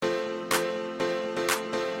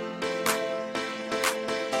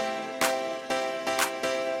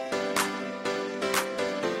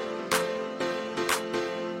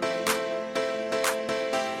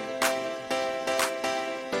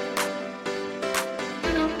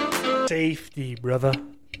Safety, brother.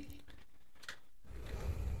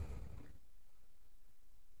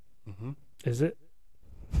 Mm-hmm. Is it?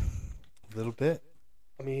 A little bit.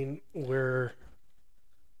 I mean, where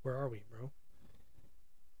are we, bro?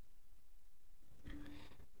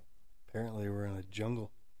 Apparently we're in a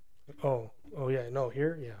jungle Oh yeah, no,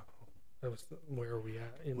 here, yeah. That was where are we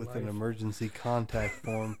at in with life? an emergency contact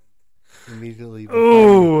form immediately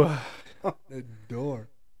Oh, behind the door.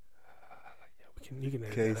 you can In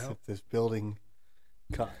edit case that out. if this building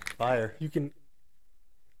caught fire. You can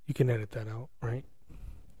edit that out, right?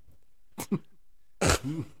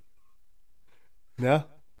 No?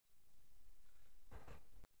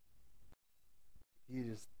 You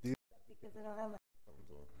just do.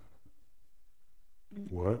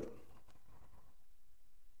 What?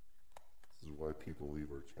 This is why people leave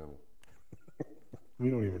our channel. We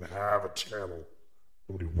don't even have a channel.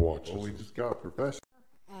 Nobody watches. Well, we just got professional.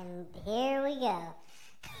 And here we go.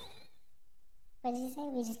 What did you say?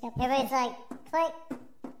 We just got. Everybody's like, click.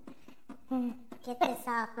 Get this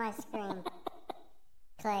off my screen.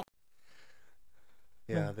 Click.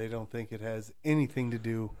 Yeah, they don't think it has anything to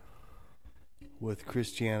do with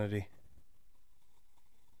Christianity.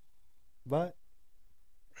 But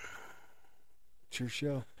it's your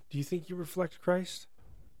show. Do you think you reflect Christ?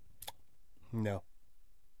 No.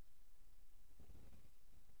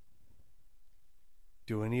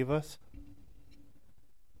 Do any of us?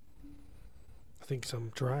 I think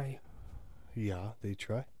some try. Yeah, they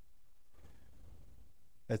try.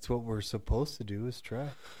 That's what we're supposed to do, is try.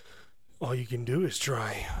 All you can do is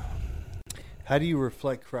try. How do you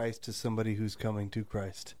reflect Christ to somebody who's coming to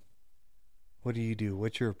Christ? What do you do?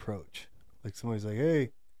 What's your approach? Like somebody's like,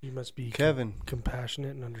 hey, You must be Kevin.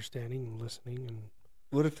 compassionate and understanding and listening. And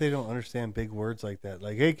What if they don't understand big words like that?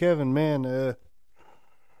 Like, hey, Kevin, man,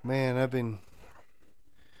 I've been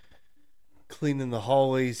cleaning the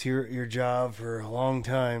hallways here at your job for a long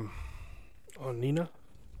time. oh, Nina?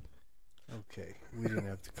 Okay, we didn't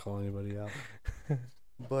have to call anybody out.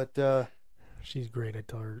 But She's great. I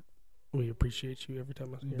tell her we appreciate you every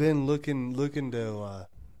time I see her. been looking to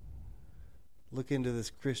look into this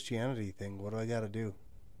Christianity thing. What do I got to do?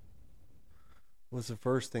 What's the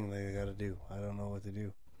first thing that I got to do? I don't know what to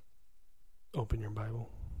do. Open your Bible.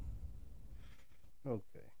 Okay.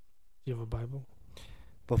 Do you have a Bible?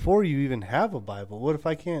 Before you even have a Bible, what if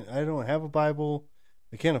I don't have a Bible?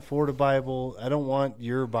 I can't afford a Bible. I don't want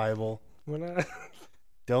your Bible. Why not?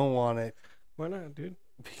 Don't want it. Why not, dude?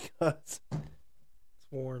 Because It's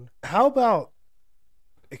worn. how about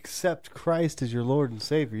accept Christ as your Lord and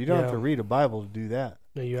Savior? You don't have Yeah. to read a Bible to do that.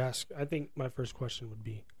 Now you ask, I think my first question would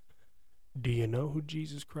be, do you know who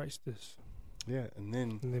Jesus Christ is? Yeah, and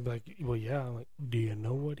then And they'd be like, well, yeah. I'm like, do you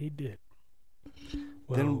know what he did?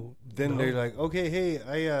 Well, then no. they're like, okay,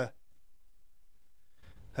 hey,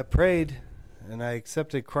 I prayed and I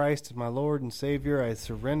accepted Christ as my Lord and Savior. I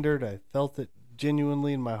surrendered. I felt it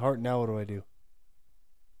genuinely in my heart. Now what do I do?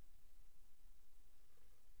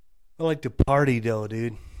 I like to party though,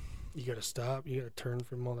 dude. You got to stop. You got to turn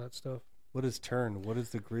from all that stuff. What is turn? What is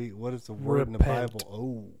the Greek? What is the word in the Repent. Bible?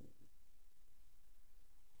 Oh.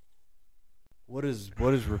 What does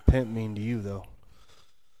repent mean to you though?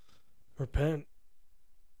 Repent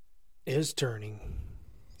is turning.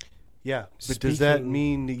 Yeah, but does that Speaking-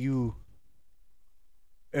 mean that you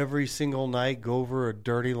every single night go over a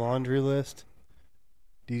dirty laundry list?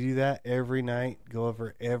 Do you do that every night? Go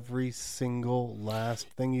over every single last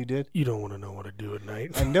thing you did? You don't want to know what to do at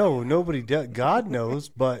night. I know nobody does. God knows,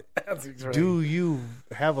 but That's exciting. do you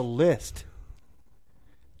have a list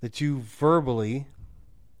that you verbally,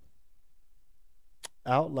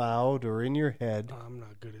 out loud or in your head? I'm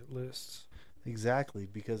not good at lists. Exactly,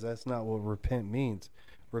 because that's not what repent means.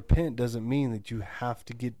 Repent doesn't mean that you have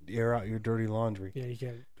to air out your dirty laundry. Yeah, you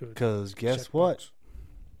can't do it. Because guess Checkbox. what?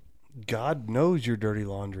 God knows your dirty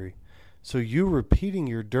laundry. So you repeating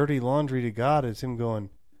your dirty laundry to God is him going,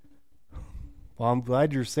 well, I'm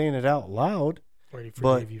glad you're saying it out loud. Or he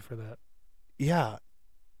but- forgave you for that. Yeah.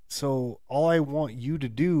 So all I want you to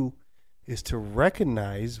do is to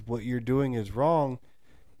recognize what you're doing is wrong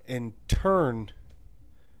and turn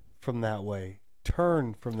from that way.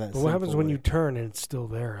 Turn from that. But what happens sinful when way. you turn and it's still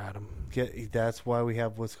there, Adam? That's why we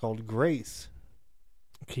have what's called grace.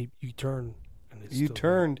 You turn and it's You still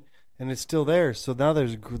turned and it's still there. So now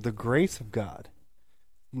there's the grace of God.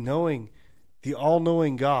 Knowing the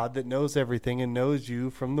all-knowing God that knows everything and knows you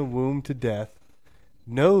from the womb to death,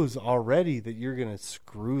 knows already that you're going to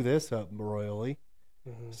screw this up royally.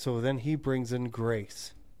 there. Mhm. So then he brings in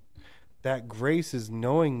grace. That grace is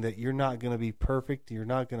knowing that you're not going to be perfect. You're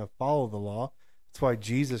not going to follow the law. That's why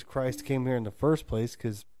Jesus Christ came here in the first place,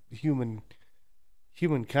 because human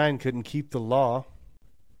humankind couldn't keep the law.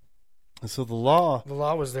 And so the law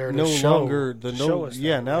was there to no show, longer show us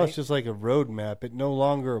that, now right? it's just like a roadmap. It no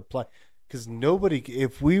longer applies because nobody.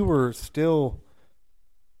 If we were still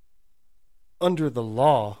under the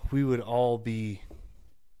law, we would all be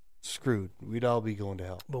screwed. We'd all be going to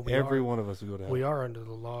hell. But Every one of us would go to hell. We are under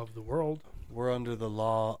the law of the world. We're under the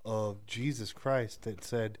law of Jesus Christ that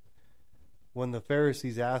said, when the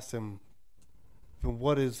Pharisees asked him,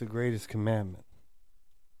 what is the greatest commandment?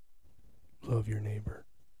 Love your neighbor.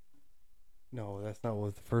 No, that's not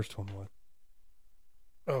what the first one was.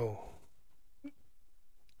 Oh.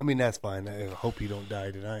 I mean, that's fine. I hope you don't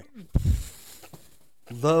die tonight.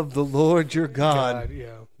 Love the Lord your God,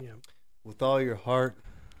 Yeah. with all your heart,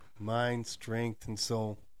 mind, strength, and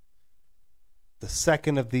soul. The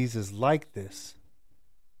second of these is like this,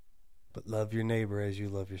 but love your neighbor as you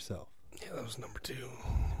love yourself. Yeah, that was number 2.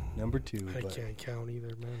 Number 2. I but can't count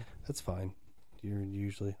either, man. that's fine. You're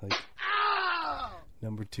usually like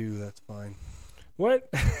number 2. That's fine. What?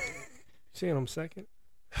 Saying I'm second?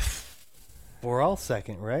 We're all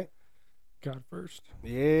second, right? God first.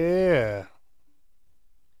 Yeah.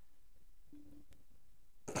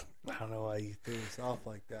 I don't know why you threw us off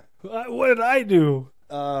like that. What did I do?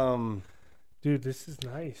 Um. Dude, this is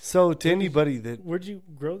nice. So to anybody that Where'd you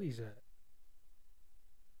grow these at?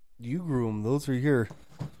 you grew them, those are your.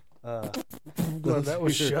 Well, those that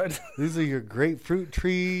was are your- shut. These are your grapefruit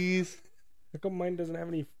trees, How come mine doesn't have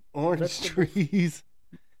any? orange Vegetables. trees.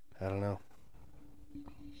 I don't know.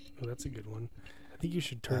 Oh, that's a good one. I think you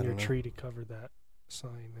should I turn don't your know. tree to cover that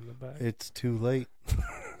sign in the back. It's too late.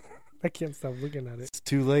 I can't stop looking at it. It's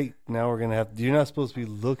too late. Now we're gonna have. You're not supposed to be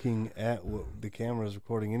looking at what the camera is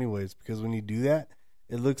recording, anyways, because when you do that,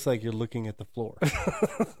 it looks like you're looking at the floor.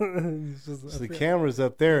 It's just- So I the feel- camera's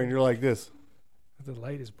up there, and you're like this. The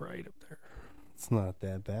light is bright up there. It's not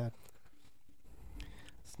that bad.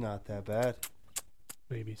 It's not that bad.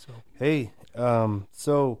 Maybe so. Hey,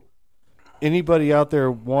 so anybody out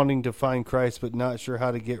there wanting to find Christ but not sure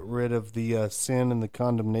how to get rid of the sin and the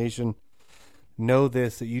condemnation, know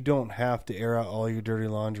this, that you don't have to air out all your dirty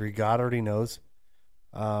laundry. God already knows.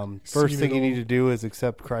 First thing you need to do is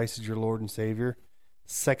accept Christ as your Lord and Savior.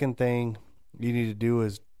 Second thing you need to do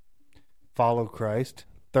is follow Christ.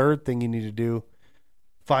 Third thing you need to do,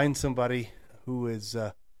 find somebody who is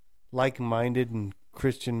like-minded and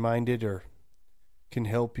Christian-minded or can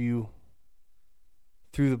help you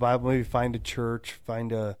through the Bible. Maybe find a church,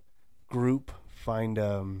 find a group, find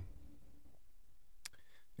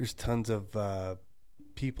there's tons of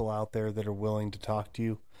people out there that are willing to talk to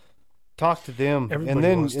you. Talk to them,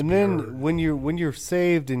 Everybody wants to be heard. when you're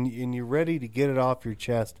saved and you're ready to get it off your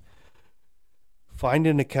chest, find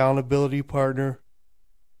an accountability partner,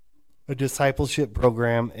 a discipleship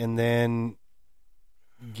program, and then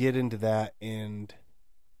get into that, and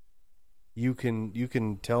you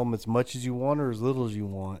can tell them as much as you want or as little as you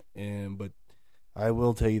want, but I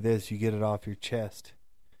will tell you this: you get it off your chest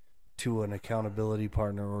to an accountability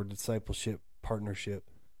partner or discipleship partnership,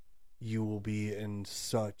 you will be in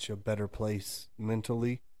such a better place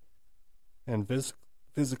mentally and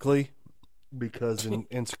physically, because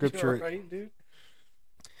in Scripture, Right, dude?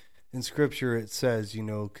 in Scripture it says,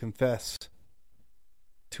 confess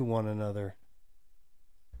to one another,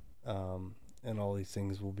 and all these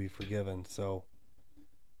things will be forgiven. So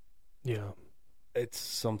Yeah. it's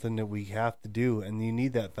something that we have to do, and you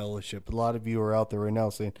need that fellowship. A lot of you are out there right now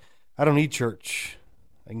saying, I don't need church.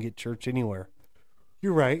 I can get church anywhere.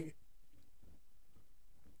 You're right.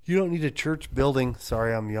 You don't need a church building.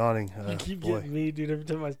 Sorry, I'm yawning. You keep Boy. getting me, dude, every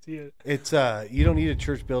time I see it. It's you don't need a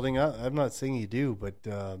church building. I'm not saying you do, but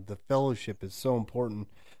the fellowship is so important.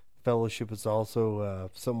 Fellowship is also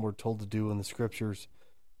something we're told to do in the Scriptures,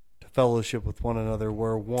 to fellowship with one another,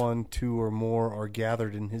 where 1, 2, or more are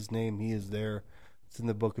gathered in His name, He is there. It's in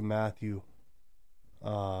the book of Matthew.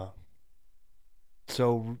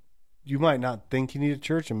 So you might not think you need a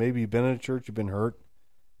church, and maybe you've been in a church, you've been hurt.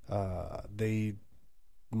 They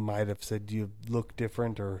might have said you look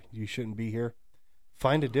different or you shouldn't be here.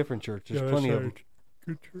 Find a different church. There's plenty of them.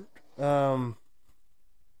 Good church.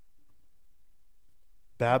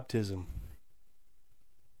 Baptism.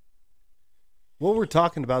 What we're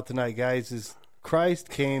talking about tonight, guys, is Christ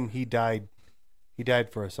came, He died. He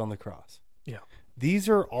died for us on the cross. Yeah. These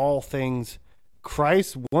are all things.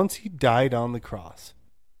 Christ, once He died on the cross,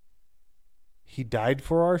 He died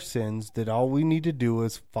for our sins, that all we need to do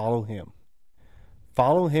is follow Him.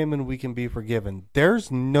 Follow Him and we can be forgiven. There's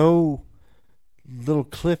no little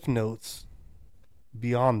cliff notes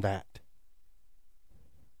beyond that.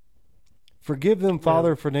 Forgive them,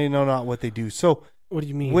 Father, for they know not what they do. So What do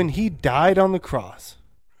you mean? when He died on the cross,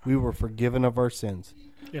 We were forgiven of our sins.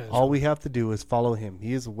 Yeah. All we have to do is follow him.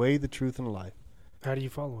 He is the way, the truth, and the life. How do you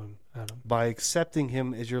follow him, Adam? By accepting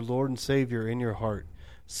him as your Lord and Savior in your heart,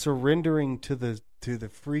 surrendering to the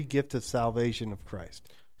free gift of salvation of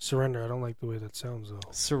Christ. Surrender. I don't like the way that sounds, though.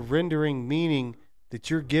 Surrendering meaning that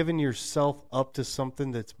you're giving yourself up to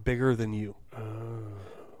something that's bigger than you.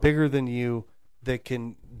 Bigger than you that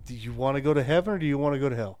can... Do you want to go to heaven or do you want to go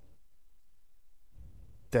to hell?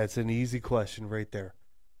 That's an easy question right there.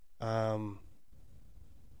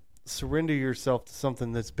 Surrender yourself to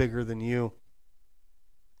something that's bigger than you.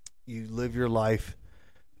 You live your life.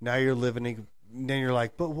 Now you're living... Then you're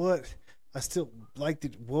like, but what? I still like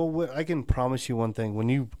it. Well, I can promise you one thing. When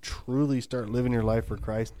you truly start living your life for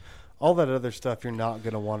Christ, all that other stuff you're not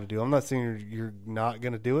going to want to do. I'm not saying you're not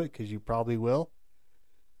going to do it, because you probably will.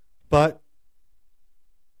 But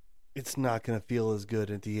it's not going to feel as good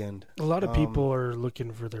at the end. A lot of people are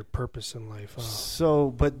looking for their purpose in life.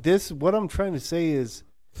 What I'm trying to say is,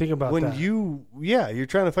 think about when that. you're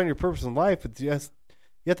trying to find your purpose in life, but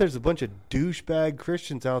yet there's a bunch of douchebag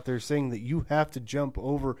Christians out there saying that you have to jump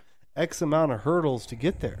over X amount of hurdles to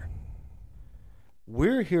get there.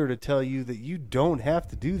 We're here to tell you that you don't have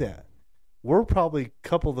to do that. We're probably a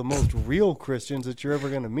couple of the most real Christians that you're ever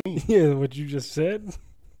going to meet. Yeah, what you just said.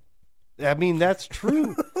 I mean, that's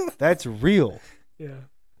true. That's real. Yeah.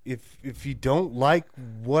 If you don't like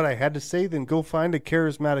what I had to say, then go find a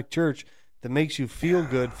charismatic church that makes you feel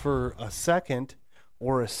good for a second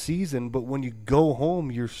or a season. But when you go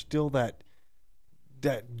home, you're still that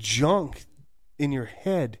junk in your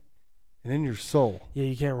head and in your soul. Yeah,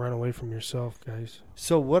 you can't run away from yourself, guys.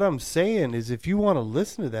 So what I'm saying is, if you want to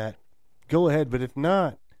listen to that, go ahead. But if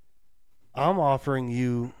not, I'm offering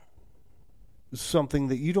you something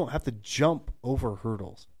that you don't have to jump over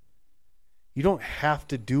hurdles. You don't have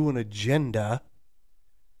to do an agenda.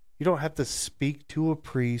 You don't have to speak to a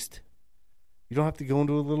priest. You don't have to go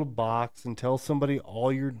into a little box and tell somebody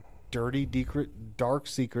all your dirty, dark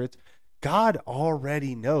secrets. God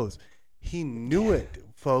already knows. He knew it,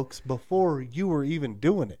 folks, before you were even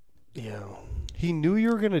doing it. Yeah. He knew you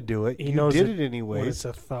were going to do it. He you knows did it anyways. When it's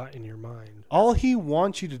a thought in your mind. All he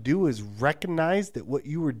wants you to do is recognize that what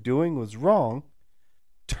you were doing was wrong,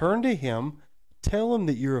 turn to him, tell him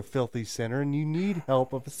that you're a filthy sinner and you need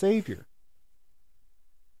help of a Savior.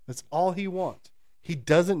 That's all he wants. He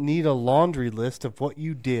doesn't need a laundry list of what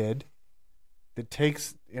you did that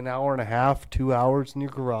takes an hour and a half, 2 hours in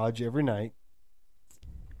your garage every night.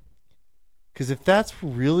 Because if that's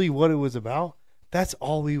really what it was about, that's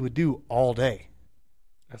all we would do all day.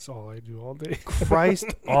 That's all I do all day.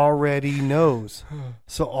 Christ already knows.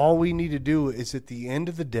 So all we need to do is at the end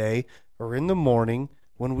of the day or in the morning,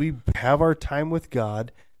 when we have our time with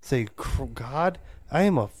God, say, God, I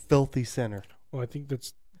am a filthy sinner. Well, I think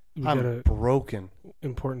that's I'm broken.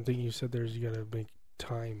 Important thing you said there is you got to make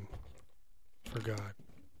time for God.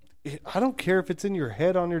 I don't care if it's in your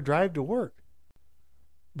head on your drive to work.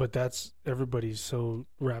 But that's, everybody's so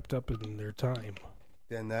wrapped up in their time.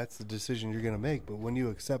 Then that's the decision you're going to make. But when you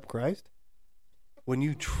accept Christ, when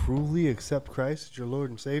you truly accept Christ as your Lord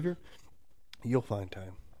and Savior, you'll find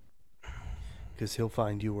time. Because he'll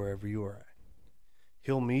find you wherever you are at.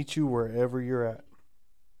 He'll meet you wherever you're at.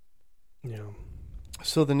 Yeah.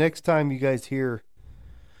 So the next time you guys hear,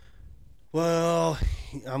 well,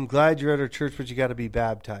 I'm glad you're at our church, but you got to be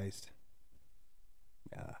baptized.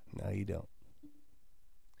 No, you don't.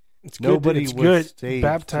 It's Nobody good. It's was good.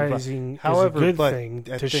 Baptizing However, is a good but thing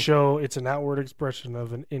to show it's an outward expression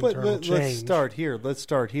of an internal change. Let's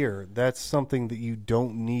start here. That's something that you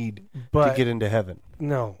don't need But to get into heaven.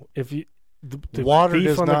 No, if you the Water thief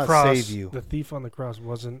does on the not cross, save you. The thief on the cross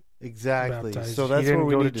wasn't Exactly. baptized. So He that's where didn't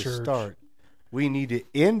we go need to to church. start. We need to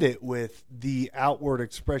end it with the outward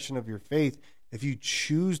expression of your faith. If you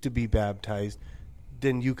choose to be baptized,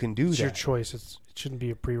 then you can do It's that. your choice. It shouldn't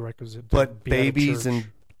be a prerequisite. But be at a babies church.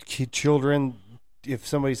 and children, if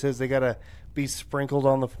somebody says they got to be sprinkled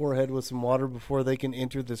on the forehead with some water before they can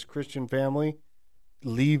enter this Christian family,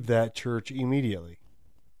 leave that church immediately.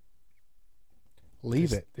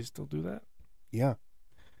 Leave it. They still do that? Yeah.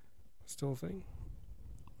 Still a thing?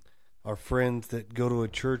 Our friends that go to a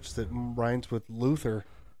church that rhymes with Luther,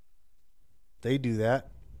 they do that.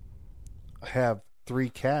 I have 3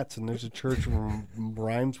 cats, and there's a church that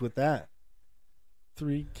rhymes with that.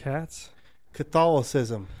 3 cats?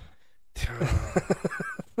 Catholicism.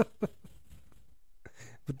 But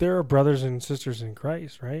there are brothers and sisters in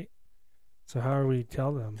Christ, right? So how do we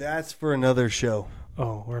tell them? That's for another show.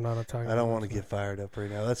 Oh, we're not talking. I don't want to get fired up right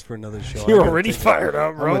now. That's for another show. You're already fired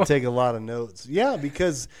up, bro. I'm going to take a lot of notes. Yeah,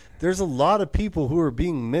 because there's a lot of people who are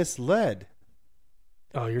being misled.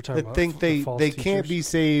 Oh, you're talking about think the false they can't teachers? be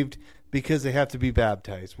saved because they have to be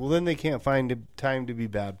baptized. Well, then they can't find time to be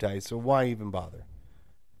baptized, so why even bother?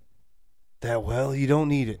 You don't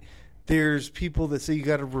need it. There's people that say you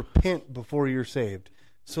got to repent before you're saved.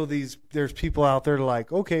 So there's people out there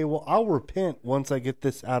like, okay, well, I'll repent once I get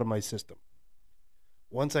this out of my system.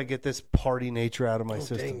 Once I get this party nature out of my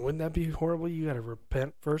system. Dang, wouldn't that be horrible? You got to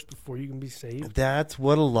repent first before you can be saved. That's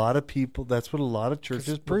what a lot of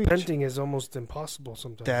churches preach. Repenting is almost impossible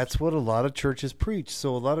sometimes. That's what a lot of churches preach.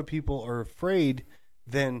 So a lot of people are afraid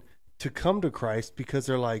then to come to Christ because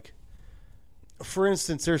they're like, for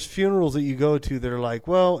instance, there's funerals that you go to that are like,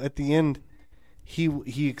 well, at the end,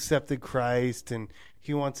 he accepted Christ and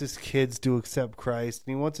he wants his kids to accept Christ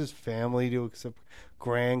and he wants his family to accept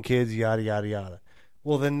grandkids, yada, yada, yada.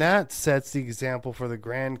 Well, then that sets the example for the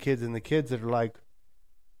grandkids and the kids that are like,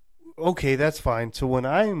 okay, that's fine. So when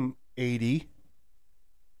I'm 80,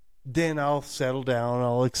 then I'll settle down,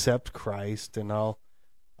 I'll accept Christ, and I'll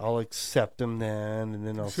accept him then, and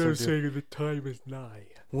then I'll saying the time is nigh.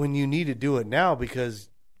 When you need to do it now because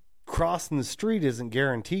crossing the street isn't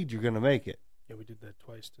guaranteed you're going to make it. Yeah, we did that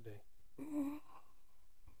twice today.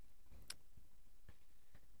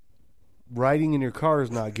 Riding in your car is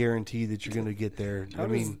not guaranteed that you're going to get there.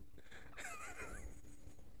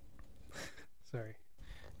 Sorry.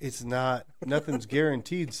 It's not. Nothing's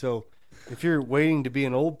guaranteed. So if you're waiting to be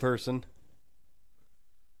an old person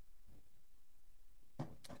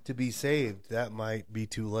to be saved, that might be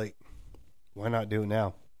too late. Why not do it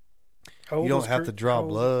now? You don't have to draw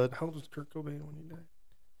blood. How old was Kurt Cobain when he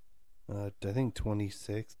died? I think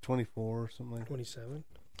 26, 24 or something like that. 27?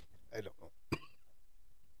 I don't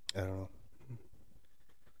know.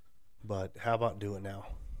 But how about do it now?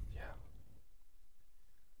 Yeah.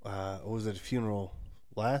 I was at a funeral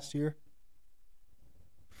last year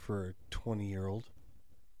for a 20-year-old.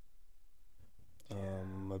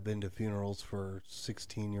 I've been to funerals for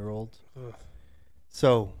 16-year-olds.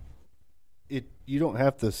 So you don't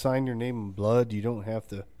have to sign your name in blood. You don't have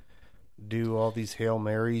to do all these Hail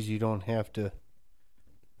Marys. You don't have to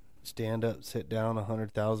stand up, sit down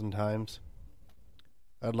 100,000 times.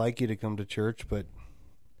 I'd like you to come to church, but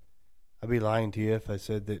I'd be lying to you if I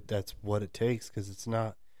said that that's what it takes, because it's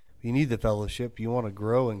not. You need the fellowship. You want to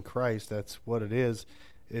grow in Christ. That's what it is.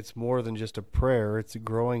 It's more than just a prayer. It's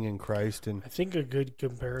growing in Christ. And I think a good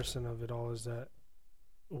comparison of it all is that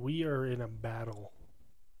we are in a battle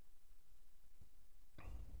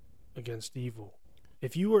against evil.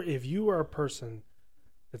 If you are a person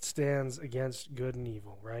that stands against good and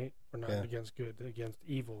evil, right? Or not against good, against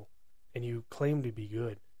evil, and you claim to be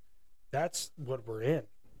good, that's what we're in.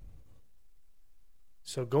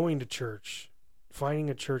 So going to church, finding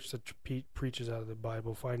a church that preaches out of the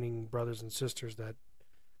Bible, finding brothers and sisters that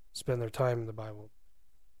spend their time in the Bible,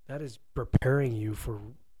 that is preparing you for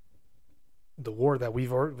the war that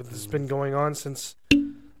that's been going on since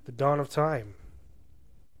the dawn of time.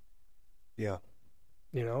 yeah,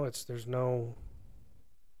 You know,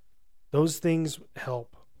 those things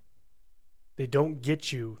help. They don't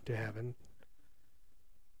get you to heaven,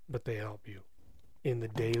 but they help you in the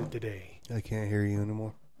day to day. I can't hear you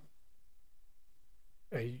anymore.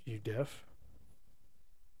 Are you deaf?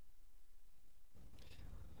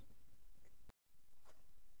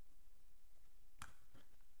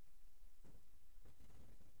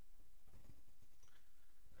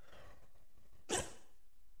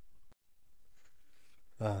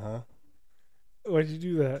 Uh-huh. Why'd you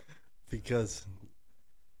do that? Because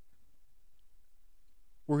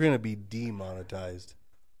we're going to be demonetized.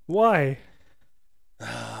 Why? Is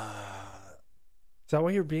that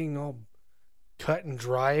why you're being all cut and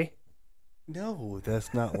dry No,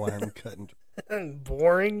 that's not why I'm cutting. and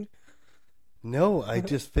boring? No, I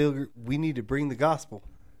just feel we need to bring the gospel.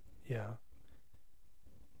 Yeah,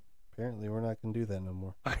 Apparently, we're not going to do that no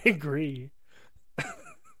more. I agree.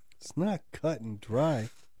 It's not cut and dry.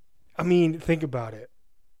 I mean, think about it.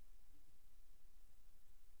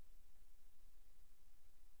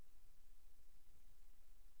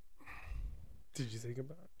 Did you think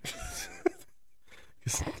about it?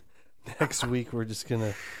 Next week, we're just going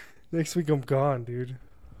to... Next week I'm gone, dude.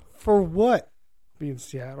 For what? Be in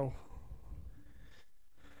Seattle.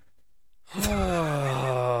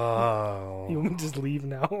 Oh. You want me to just leave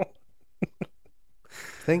now?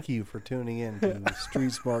 Thank you for tuning in to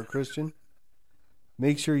Street Smart Christian.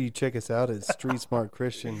 Make sure you check us out at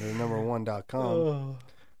streetsmartchristian1.com. Oh.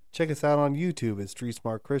 Check us out on YouTube at Street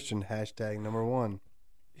Smart Christian, #1.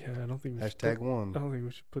 Yeah, I don't think we Hashtag should one. I don't think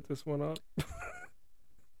we should put this one up.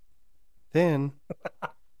 Then,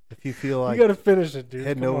 if you feel like you gotta finish it, dude.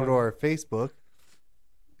 heading Come over on. to our Facebook,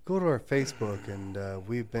 go to our Facebook, and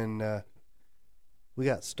we've We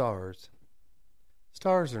got stars.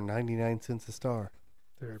 Stars are 99 cents a star.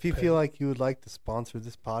 They're If you feel like you would like to sponsor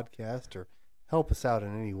this podcast or help us out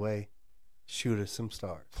in any way, shoot us some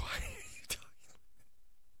stars. Why are you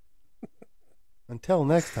talking? Until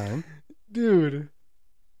next time, Dude,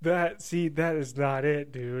 that is not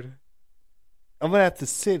it, dude. I'm going to have to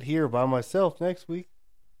sit here by myself next week.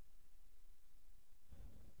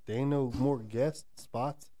 There ain't no more guest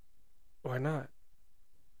spots. Why not?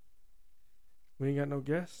 We ain't got no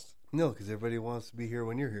guests. No, because everybody wants to be here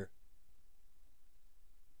when you're here.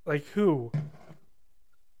 Like who?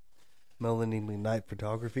 Melanie Night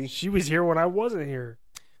Photography. She was here when I wasn't here.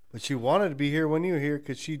 But she wanted to be here when you were here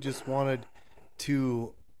because she just wanted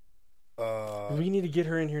to... We need to get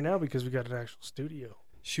her in here now because we got an actual studio.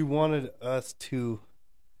 She wanted us to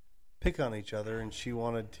pick on each other, and she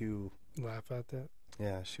wanted to... Laugh at that.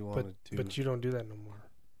 Yeah, she wanted to... But you don't do that no more.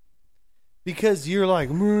 Because you're like...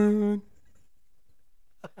 "Man."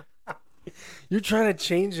 You're trying to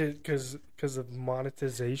change it because of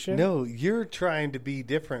monetization? No, you're trying to be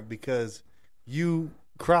different because you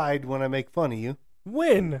cried when I make fun of you.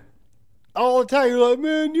 When? All the time. You're like,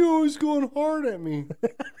 man, you always going hard at me.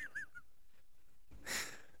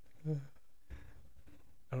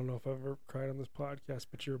 I don't know if I've ever cried on this podcast,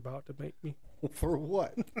 but you're about to make me. For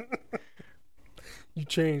what? You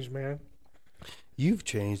changed, man. You've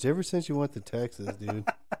changed ever since you went to Texas, dude.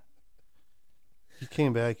 You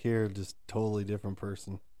came back here just totally different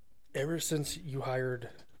person. Ever since you hired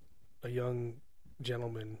a young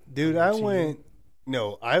gentleman. Dude, I went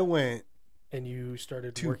And you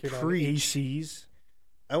started to working preach. on ACs.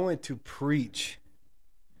 I went to preach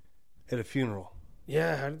at a funeral.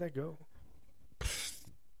 Yeah, how did that go?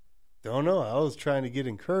 Don't know. I was trying to get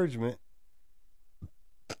encouragement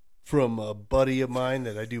from a buddy of mine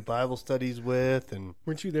that I do Bible studies with, and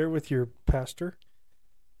Weren't you there with your pastor?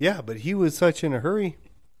 yeah, but he was such in a hurry.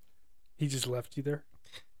 He just left you there?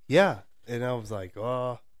 Yeah, and I was like,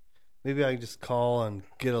 oh, maybe I can just call and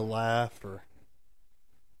get a laugh, or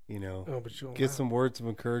Oh, but you don't get laugh. some words of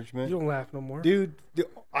encouragement. You don't laugh no more. Dude,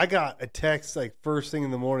 I got a text like first thing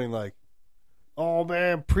in the morning, like, oh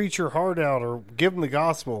man, preach your heart out or give them the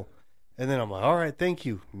gospel. And then I'm like, all right, thank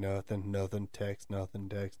you. Nothing, text, nothing,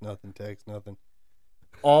 text, nothing.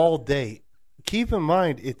 All day. Keep in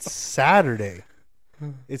mind, it's Saturday.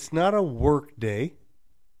 It's not a work day.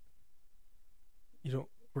 You don't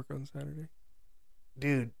work on Saturday?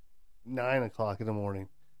 Dude, 9 o'clock in the morning,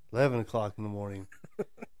 11 o'clock in the morning,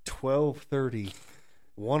 12:30,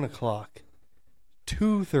 1 o'clock,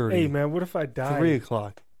 2:30. Hey, man, what if I died? 3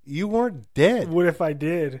 o'clock. You weren't dead. What if I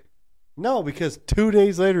did? No, because 2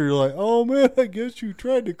 days later, you're like, oh, man, I guess you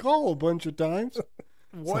tried to call a bunch of times.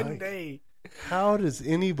 One like- day. How does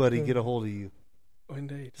anybody get a hold of you? One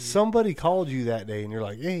day, dude. Somebody called you that day, and you're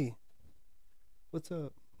like, hey, what's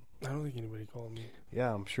up? I don't think anybody called me.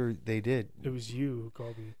 Yeah, I'm sure they did. It was you who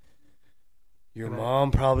called me. Your And I-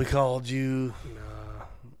 mom probably called you. Nah.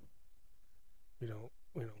 We don't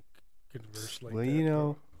converse like Well, that. you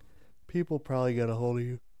know, people probably got a hold of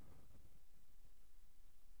you.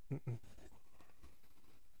 bro.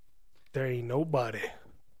 There ain't nobody.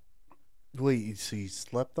 Wait, so you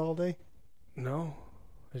slept all day? No.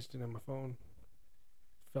 I just didn't have my phone.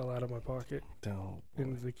 Fell out of my pocket Oh,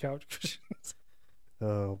 into the couch cushions.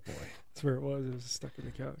 oh boy. That's where it was. It was stuck in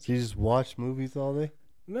the couch. So you just watch movies all day?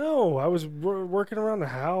 No, I was working around the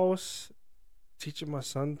house, teaching my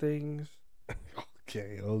son things,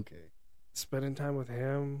 Okay. spending time with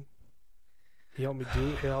him. He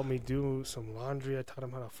helped me do some laundry. I taught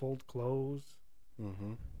him how to fold clothes.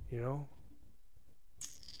 Mm-hmm. You know.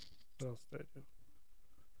 What else did I do?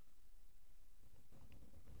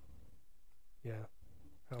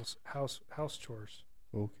 Yeah, house chores.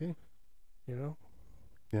 Okay. You know.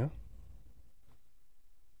 Yeah.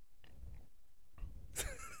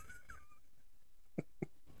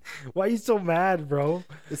 Why are you so mad, bro?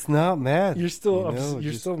 It's not mad. You're still You know,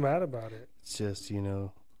 you're just- still mad about it. It's just, just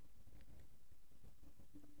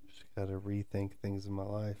got to rethink things in my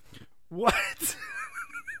life. What?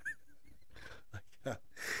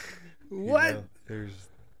 What? There's,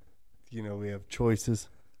 we have choices.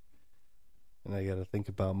 And I got to think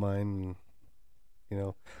about mine.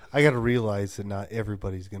 And, I got to realize that not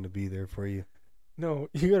everybody's going to be there for you. No,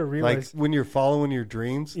 you gotta Like realize. when you're following your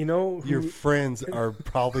dreams, You know, your who- friends are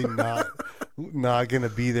probably not going to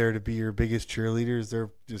be there to be your biggest cheerleaders.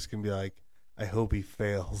 They're just going to be like, I hope he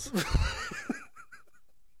fails.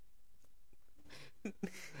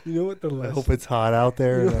 you know what the I lesson. hope it's hot out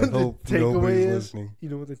there, You know and I what the hope takeaway nobody's is? listening. You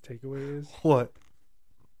know what the takeaway is? What?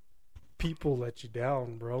 People let you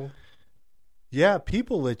down, bro. Yeah,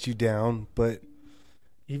 people let you down, but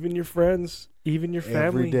Even your friends, even your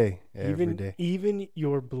family. Every day. Even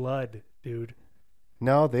your blood, dude.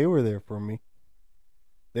 No, they were there for me.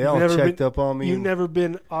 They You've all never checked been- up on me. You've never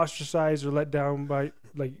been ostracized or let down by,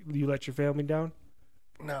 like, you let your family down?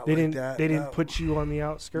 Not They like didn't. that. They didn't No. put you on the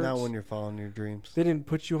outskirts. Not when you're following your dreams. They didn't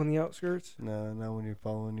put you on the outskirts. No, not when you're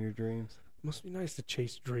following your dreams. Must be nice to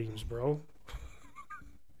chase dreams, bro.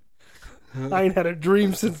 I ain't had a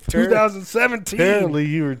dream since 2017. Apparently,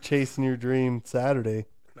 you were chasing your dream Saturday,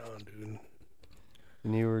 No, dude.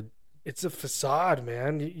 and you were It's a facade,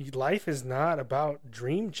 man. Life is not about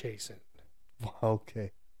dream chasing.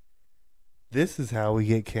 okay. This is how we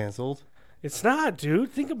get canceled. It's not,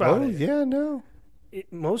 dude. Think about it. Yeah, no.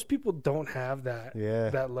 Most people don't have that Yeah.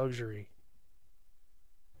 that luxury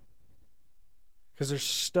because they're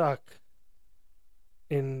stuck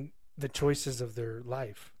in the choices of their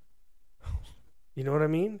life. You know what I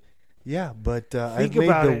mean? Yeah, but I've Think made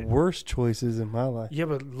about the it. worst choices in my life. Yeah,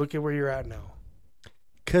 but look at where you're at now,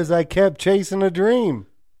 Because I kept chasing a dream.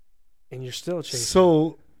 and you're still chasing.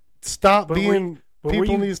 So stop But being. were People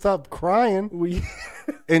you- need to stop crying we,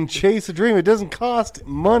 and chase a dream. It doesn't cost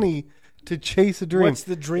money to chase a dream. what's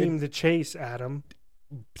the dream to chase, Adam?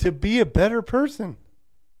 To be a better person.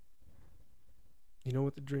 You know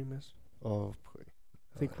what the dream is? Oh,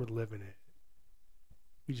 I think we're living it.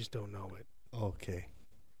 We just don't know it, okay.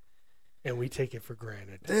 and we take it for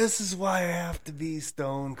granted. This is why I have to be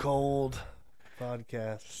stone cold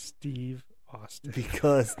podcast. Steve Austin.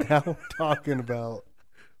 Because now I'm talking about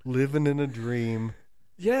living in a dream.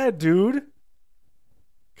 Yeah, dude.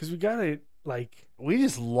 Because we gotta like. We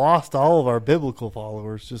just lost all of our biblical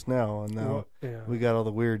followers just now, and now Well, yeah. we got all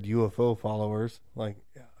the weird UFO followers. Like,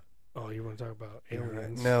 Oh, you want to talk about you're right.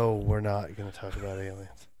 aliens? No, we're not going to talk about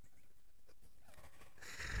aliens.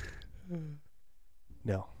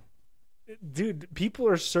 No. Dude, people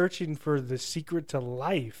are searching for the secret to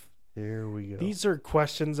life. Here we go. These are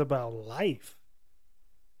questions about life.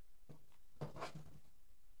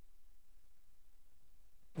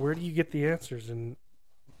 Where do you get the answers in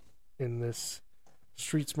this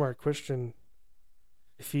street smart Christian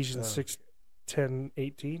Ephesians 6, 10,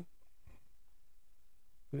 18?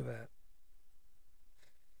 Look at that.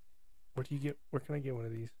 Where can I get one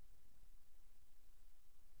of these?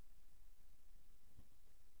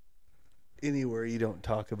 Anywhere you don't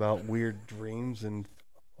talk about weird dreams and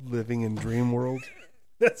living in dream world.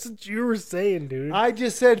 That's what you were saying, dude. I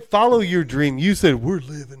just said follow your dream. You said we're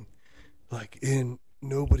living like in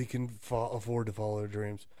nobody can afford to follow their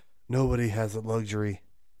dreams. Nobody has a luxury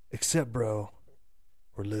except bro.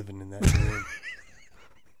 We're living in that dream.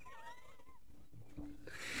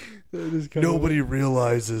 Nobody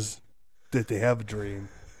realizes that they have a dream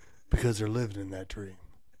because they're living in that dream.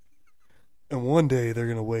 And one day they're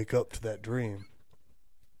going to wake up to that dream.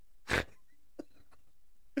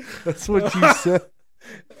 That's what you said.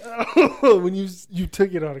 When you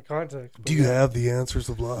took it out of context. Do you have the answers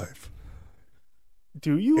of life?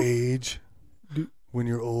 Do you? Age? When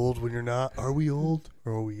you're old, when you're not? Are we old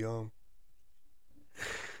or are we young?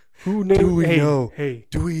 Who named? Do we know? Hey,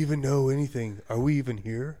 Do we even know anything? Are we even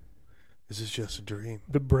here? Is this just a dream?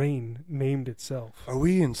 the brain named itself. Are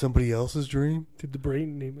we in somebody else's dream? Did the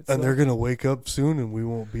brain name itself? And they're going to wake up soon and we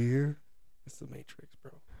won't be here? It's the Matrix,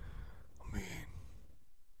 bro. I mean,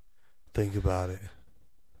 think about it.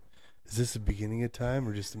 Is this the beginning of time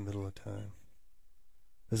or just the middle of time?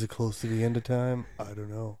 Is it close to the end of time? I don't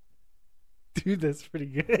know. Dude, that's pretty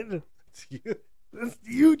good.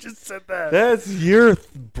 You just said that. That's your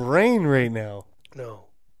brain right now. No.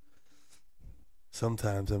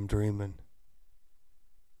 Sometimes I'm dreaming.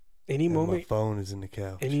 Any And my moment. phone is in the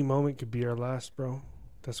couch. Any moment could be our last, bro.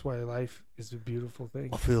 That's why life is a beautiful thing.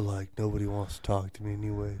 I feel like nobody wants to talk to me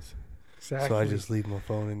anyways. Exactly. So I just leave my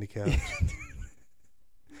phone in the couch.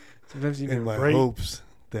 Sometimes you need in a my break. hopes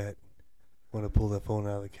that when I pull that phone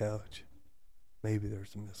out of the couch, maybe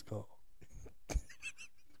there's a missed call.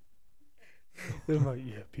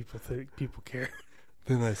 Yeah, people care.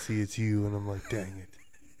 Then I see it's you and I'm like, dang it.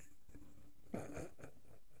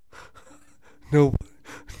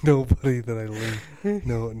 Nobody that I live,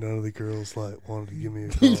 none of the girls like wanted to give me a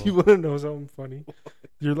call. You want to know something funny?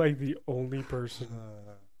 You're like the only person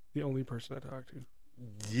I talk to.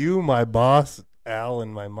 You, my boss, Al,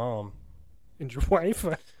 and my mom. And your wife?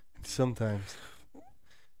 Sometimes.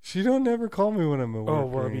 She don't never call me when I'm at work. Oh,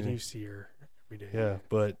 well, or I mean, anything. you see her every day. Yeah,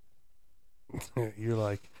 but you're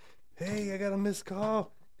like, hey, I got a missed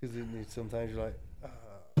call. Because sometimes you're like,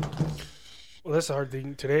 Well, that's the hard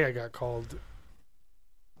thing. Today I got called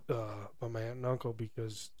by my aunt and uncle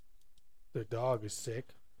because their dog is sick.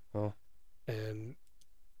 Oh. And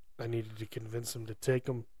I needed to convince them to take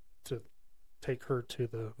him to take her to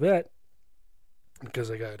the vet because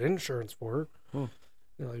I got insurance for her. Hmm.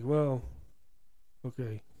 They're like, well,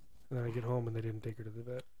 okay. And then I get home and they didn't take her to the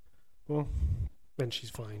vet. Well, And she's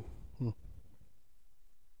fine. Hmm.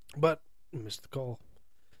 But I missed the call.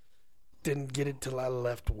 Didn't get it till I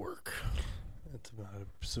left work. that's about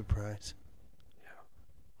a surprise.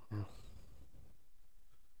 Yeah. Hmm.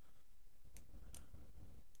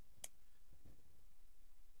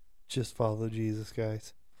 Just follow Jesus,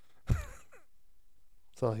 guys.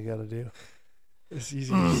 That's all you got to do. It's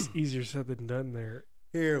easier said than done there,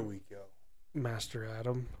 Here we go. Master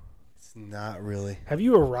Adam. It's not really. Have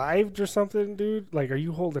you arrived or something, dude? Like, are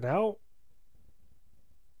you holding out?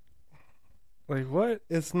 Like, what?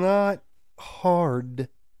 It's not hard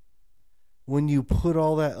when you put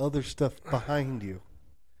all that other stuff behind you.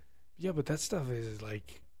 Yeah, but that stuff is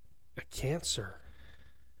like a cancer.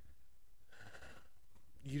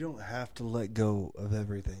 You don't have to let go of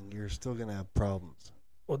everything. You're still going to have problems.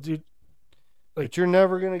 Well, dude, But you're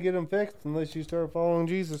never going to get them fixed unless you start following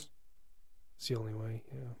Jesus. it's the only way,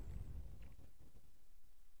 yeah.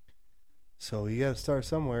 So you got to start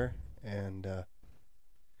somewhere. And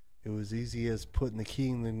it was easy as putting the key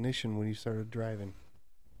in the ignition when you started driving.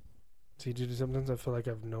 See, dude, sometimes I feel like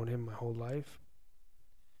I've known him my whole life.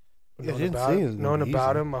 Yeah, Known it didn't about, seem it was gonna known be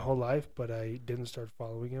about easy. him my whole life, but I didn't start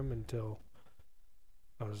following him until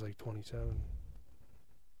I was like 27.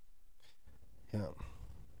 Yeah.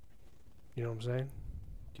 You know what I'm saying?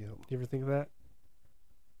 Yep. You ever think of that?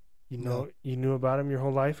 You No. know, you knew about him your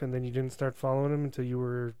whole life, and then you didn't start following him until you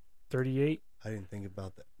were 38. I didn't think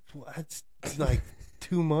about that. Well, that's like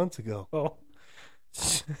 2 months ago. Oh,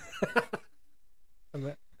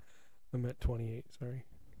 I'm at 28. Sorry.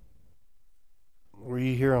 Were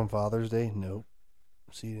you here on Father's Day? Nope.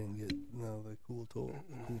 So you didn't get the cool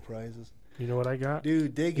prizes. You know what I got?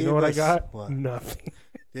 Dude, they gave You know what I us got? what? Nothing.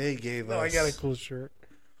 They gave No, us. I got a cool shirt.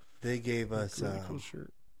 They gave us. Really cool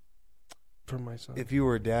shirt for my son. If you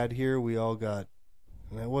were a dad here, we all got.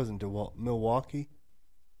 And that wasn't Milwaukee.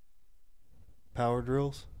 Power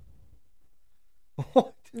drills.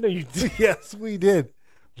 What? No, you did. Yes, we did.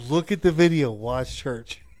 Look at the video. Watch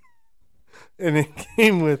church. And it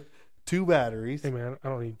came with 2 batteries. Hey man, I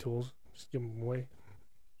don't need tools. Just give them away.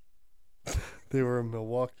 They were in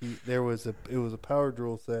Milwaukee. It was a power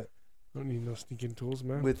drill set I don't need no sneaking tools,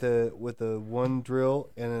 man. with a 1 drill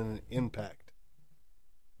and an impact.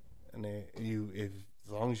 And as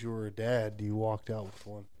long as you were a dad, you walked out with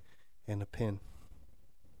one and a pin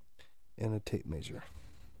and a tape measure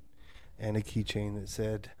and a keychain that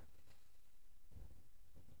said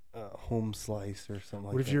home slice or something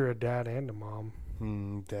like that. What if you're a dad and a mom?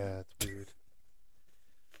 That's weird.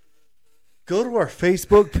 Go to our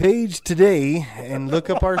Facebook page today and look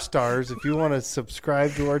up our stars. If you want to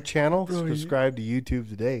subscribe to our channel, Bro, subscribe to YouTube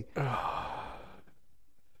today.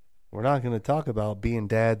 We're not going to talk about being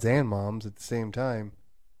dads and moms at the same time.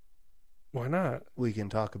 Why not? We can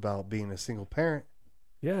talk about being a single parent.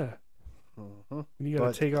 Yeah. Mhm. You got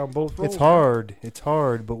But to take on both roles. It's hard. It's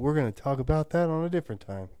hard, but we're going to talk about that on a different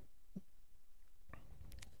time.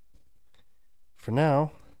 For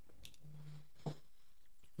now,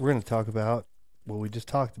 we're going to talk about what we just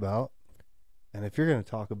talked about. And if you're going to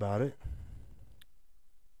talk about it,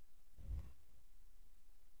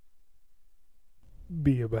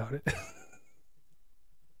 Be about it.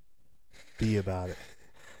 be about it.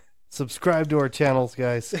 Subscribe to our channels,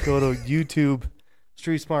 guys. Go to YouTube,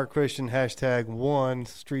 Street Smart Christian, #1,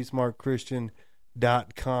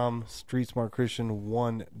 StreetSmartChristian.com,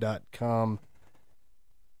 StreetSmartChristian1.com,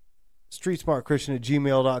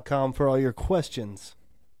 StreetSmartChristian@gmail.com for all your questions.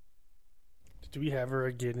 Do we ever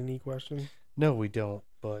get any questions? No, we don't,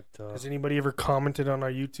 but Has anybody ever commented on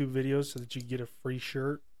our YouTube videos so that you get a free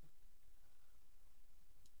shirt?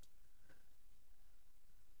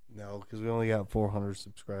 no, because we only got 400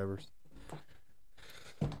 subscribers.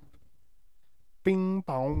 Bing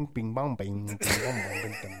bong, bing bong, bing, bing bong,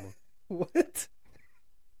 bing, bing. What?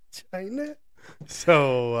 China?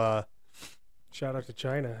 So, Shout out to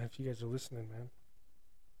China if you guys are listening,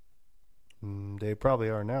 man. they probably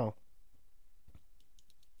are now.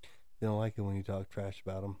 They don't like it when you talk trash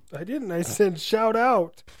about them. I didn't. I said shout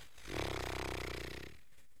out.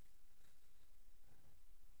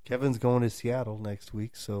 Kevin's going to Seattle next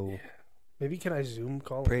week, so Maybe can I Zoom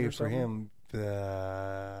call pray him or for something?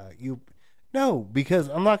 him. No, because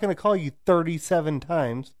I'm not going to call you 37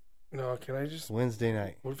 times No, can I just... Wednesday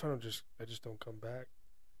night. What if I just don't come back?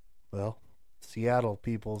 Well, Seattle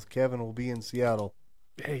peoples. Kevin will be in Seattle.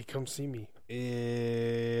 Hey, come see me.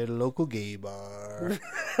 Local gay bar.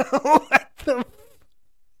 What the...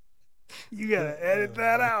 You gotta edit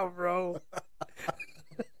that out, bro.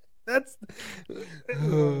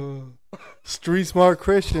 Street Smart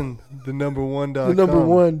Christian, the number one. The number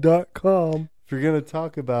one.com. If you're gonna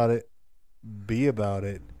talk about it, be about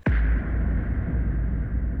it.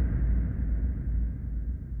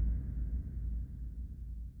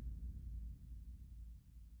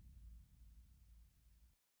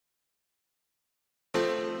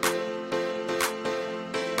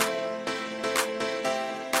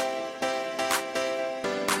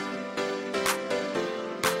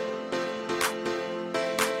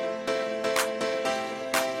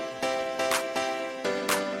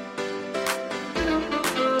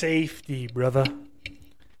 Safety, brother.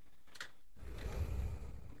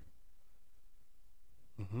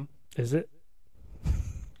 Mm-hmm. Is it? A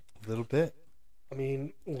little bit. I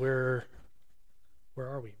mean, where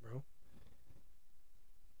are we, bro?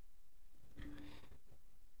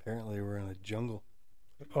 Apparently, we're in a jungle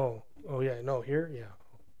Oh yeah, no, here, yeah.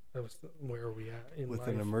 That was where are we at in with life?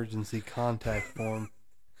 an emergency contact form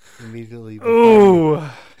immediately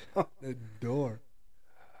Oh, behind the door.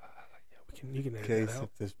 you can In edit case that out.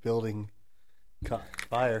 if this building caught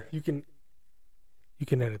fire. You can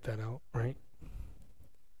edit that out, right?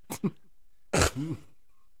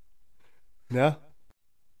 No?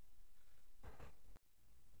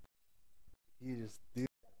 You just do.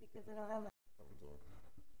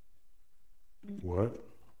 What?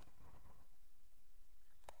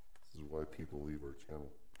 This is why people leave our channel.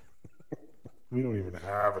 We don't even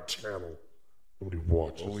have a channel. Nobody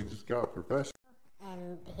watches. Well, we just got professional.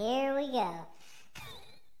 And here we go.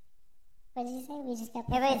 What did you say? We just got.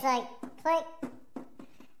 Everybody's like, click.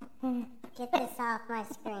 Get this off my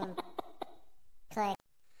screen. Click.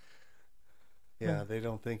 Yeah, they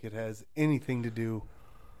don't think it has anything to do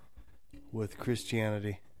with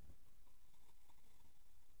Christianity.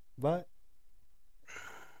 But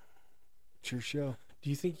it's your show. Do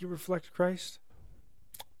you think you reflect Christ?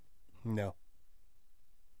 No.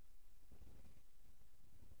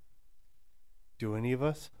 Do any of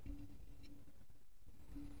us?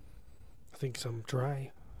 I think some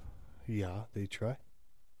try. Yeah, they try.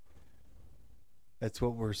 That's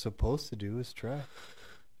what we're supposed to do, is try.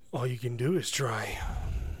 All you can do is try.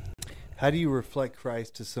 How do you reflect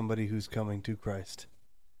Christ to somebody who's coming to Christ?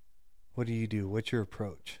 What do you do? What's your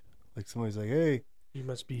approach? Like somebody's like, hey, You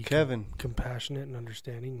must be Kevin. compassionate and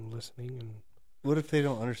understanding and listening. And What if they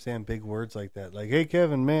don't understand big words like that? Like, hey,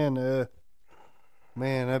 Kevin, man,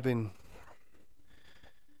 I've been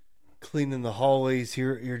cleaning the hallways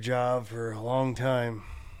here at your job for a long time.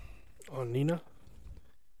 oh, Nina?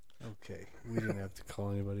 Okay, we didn't have to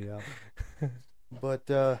call anybody out.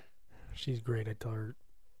 But She's great. I tell her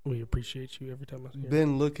we appreciate you every time I see her.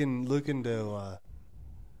 been looking to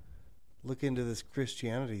look into this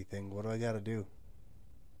Christianity thing. What do I got to do?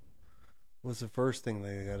 What's the first thing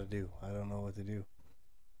that I got to do? I don't know what to do.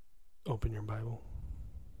 Open your Bible.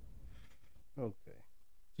 Okay. Do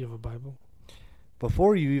you have a Bible?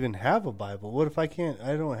 Before you even have a Bible, what if I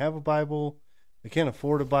don't have a Bible? I can't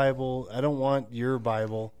afford a Bible. I don't want your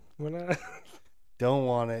Bible. Why not? Don't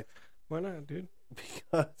want it. Why not, dude?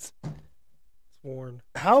 Because It's worn.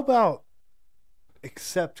 how about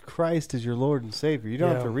accept Christ as your Lord and Savior? You don't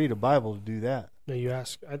have Yeah. to read a Bible to do that. Now you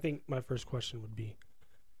ask, I think my first question would be,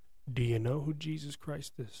 do you know who Jesus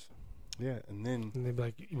Christ is? Yeah, and then And they'd be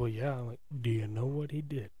like, well, yeah. I'm like, do you know what he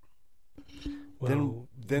did? then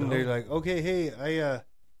no. they're like, okay, hey,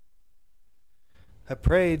 I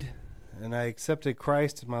prayed and I accepted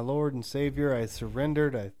Christ as my Lord and Savior. I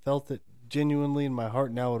surrendered. I felt it genuinely in my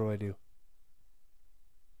heart. Now what do I do?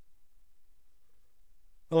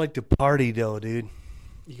 I like to party though, dude.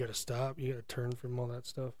 You got to stop. You got to turn from all that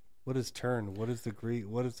stuff. What is turn? What is the Greek?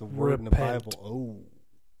 What is the word in the Repent. Bible? Oh.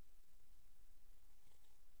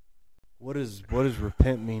 What does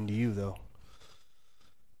repent mean to you though?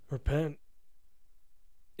 Repent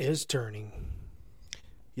is turning.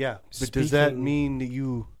 Yeah, but does that Speaking- mean that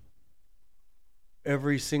you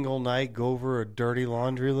every single night go over a dirty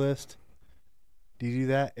laundry list? Do you do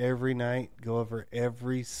that every night? Go over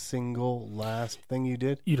every single last thing you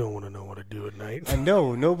did? You don't want to know what to do at night. I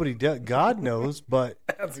know nobody does. God knows, but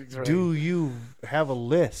That's exactly. do you have a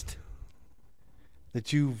list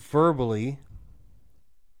that you verbally,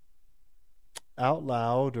 out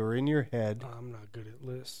loud or in your head? I'm not good at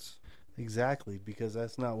lists. Exactly, because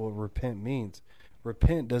that's not what repent means.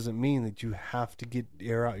 Repent doesn't mean that you have to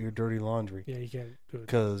air out your dirty laundry. Yeah, you can't do it.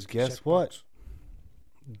 Because guess Checkbox. what?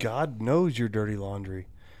 God knows your dirty laundry.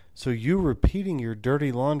 So you repeating your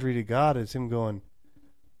dirty laundry to God is him going,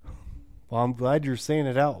 well, I'm glad you're saying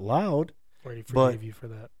it out loud. Already but- forgave you for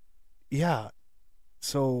that. Yeah.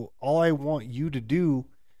 So all I want you to do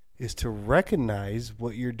is to recognize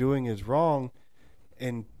what you're doing is wrong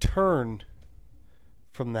and turn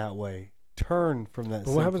from that way. Turn from that.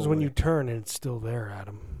 But what happens when way. you turn and it's still there,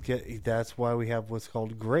 Adam? That's why we have what's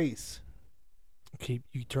called grace.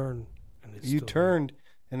 You turn and it's You still turned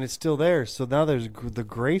and it's still there. So now there's the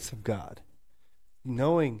grace of God.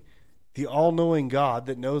 Knowing the all-knowing God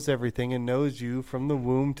that knows everything and knows you from the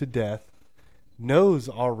womb to death, knows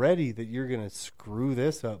already that you're going to screw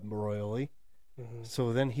this up royally. Mm-hmm.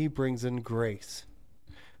 So then he brings in grace.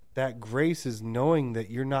 That grace is knowing that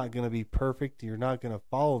you're not going to be perfect. You're not going to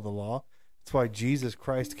follow the law. That's why Jesus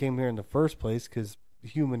Christ came here in the first place, because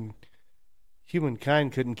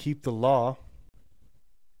humankind couldn't keep the law.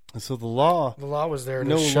 And so the law was there to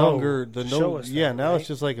no show, longer show us that, now right? it's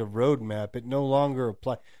just like a roadmap. It no longer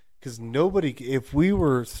applies because nobody. If we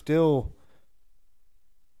were still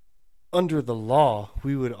under the law,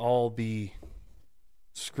 we would all be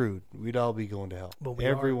screwed. We'd all be going to hell. But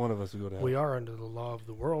Every one of us would go to hell. We are under the law of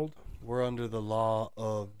the world. We're under the law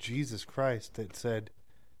of Jesus Christ that said,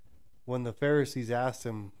 when the Pharisees asked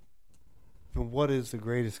him, what is the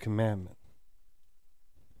greatest commandment?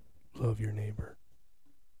 Love your neighbor.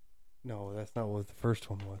 No, that's not what the first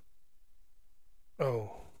one was.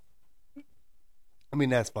 Oh. I mean,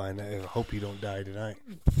 that's fine. I hope you don't die tonight.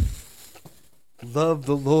 Love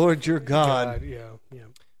the Lord your God, Yeah.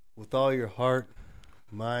 with all your heart,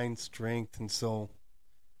 mind, strength, and soul.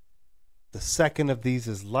 The second of these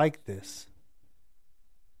is like this,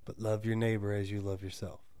 but love your neighbor as you love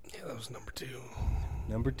yourself. Yeah, that was number 2.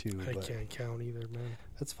 Number 2. I but can't count either, man.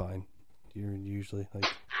 That's fine. You're usually like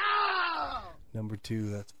number 2.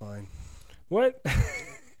 That's fine. What?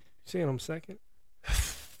 Saying I'm second?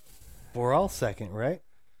 We're all second, right?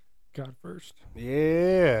 God first.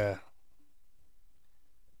 Yeah.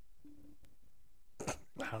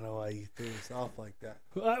 I don't know why you threw us off like that.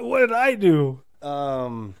 What did I do?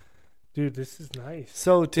 Um. Dude, this is nice.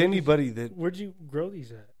 So to anybody that Where'd you grow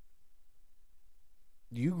these at?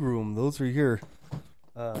 you grew them, those are your.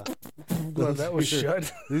 Well, those that was are your-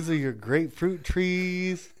 shut. These are your grapefruit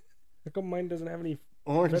trees, How come mine doesn't have any?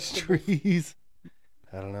 orange Vegetables. trees.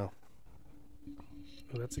 I don't know.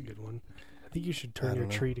 Oh, that's a good one. I think you should I turn don't your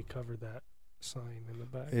know. tree to cover that sign in the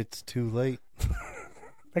back. It's too late.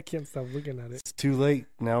 I can't stop looking at it. It's too late.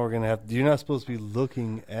 Now we're gonna have. You're not supposed to be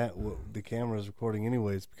looking at what the camera is recording,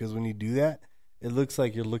 anyways, because when you do that, it looks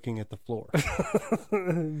like you're looking at the floor.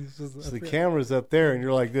 It's just- So I the forgot- camera's up there, and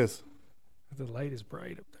you're like this. The light is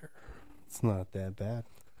bright up there. It's not that bad.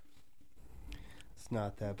 It's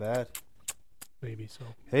not that bad. Maybe so.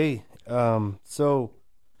 Hey, so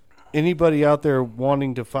anybody out there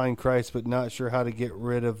wanting to find Christ but not sure how to get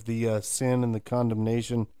rid of the sin and the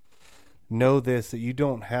condemnation, know this, that you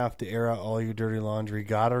don't have to air out all your dirty laundry.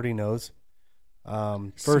 God already knows.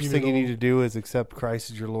 First thing you need to do is accept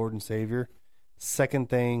Christ as your Lord and Savior. Second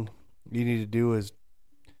thing you need to do is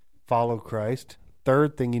follow Christ.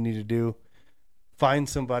 Third thing you need to do, find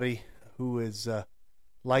somebody who is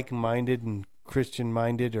like-minded and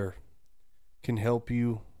Christian-minded or can help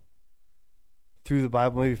you through the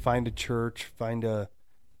Bible. Maybe find a church, find a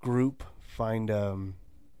group, find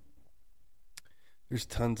there's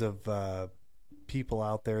tons of people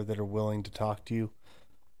out there that are willing to talk to you.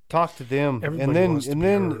 Talk to them, Everybody wants to be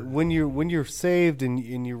then heard. when you're saved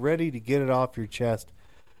and you're ready to get it off your chest,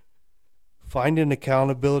 find an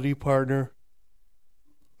accountability partner,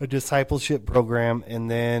 a discipleship program,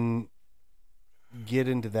 and then get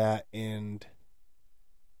into that, and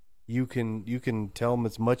you can tell them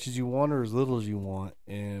as much as you want or as little as you want,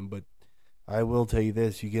 but I will tell you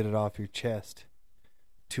this: you get it off your chest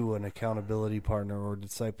to an accountability partner or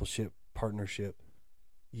discipleship partnership,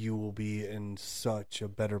 you will be in such a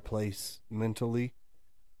better place mentally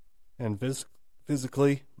and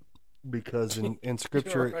physically, because in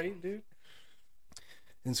Scripture, You all right, dude?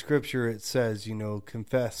 in Scripture it says,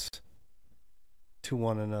 confess to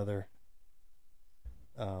one another,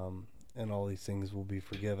 and all these things will be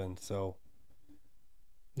forgiven. So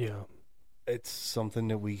Yeah. it's something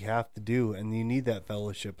that we have to do, and you need that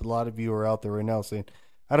fellowship. A lot of you are out there right now saying,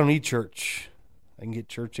 I don't need church. I can get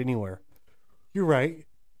church anywhere. You're right.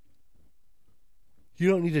 You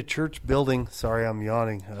don't need a church building. Sorry, I'm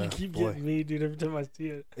yawning. You keep boy. getting me, dude, every time I see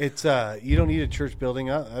it. It's you don't need a church building.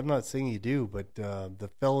 I'm not saying you do, but the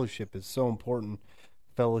fellowship is so important.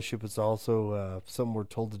 Fellowship is also something we're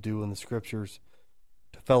told to do in the Scriptures,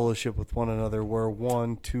 to fellowship with one another, where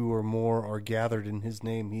 1, 2, or more are gathered in His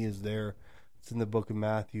name, He is there. It's in the book of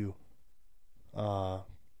Matthew.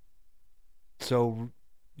 So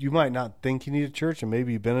you might not think you need a church, and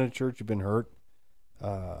maybe you've been in a church, you've been hurt.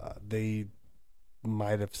 They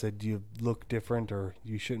might have said you look different or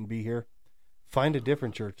you shouldn't be here. Find a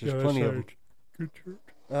different church. There's plenty of them. Good church.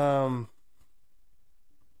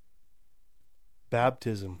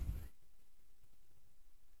 Baptism.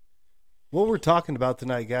 What we're talking about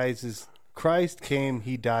tonight, guys, is Christ came,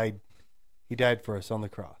 he died for us on the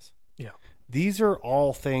cross. Yeah. These are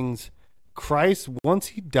all things Christ, once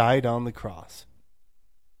he died on the cross,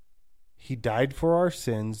 he died for our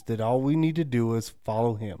sins, that all we need to do is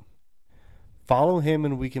follow him. Follow him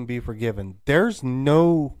and we can be forgiven. There's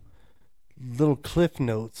no little cliff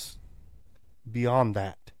notes beyond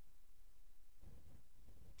that.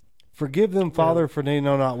 Forgive them, Father, for they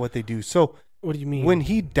know not what they do. So, what do you mean? when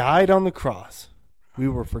he died on the cross, we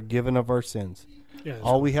were forgiven of our sins. Yeah,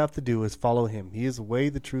 All we have to do is follow him. He is the way,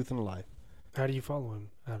 the truth, and the life. how do you follow him,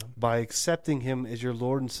 Adam? By accepting him as your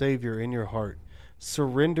Lord and Savior in your heart,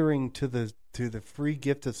 surrendering to the free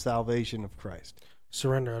gift of salvation of Christ.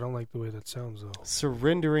 Surrender. I don't like the way that sounds, though.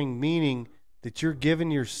 Surrendering meaning that you're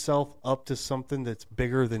giving yourself up to something that's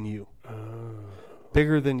bigger than you.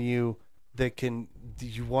 Bigger than you, that can... Do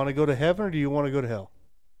you want to go to heaven or do you want to go to hell?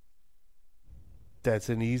 That's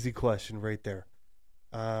an easy question right there.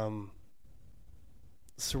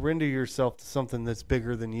 Surrender yourself to something that's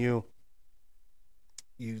bigger than you.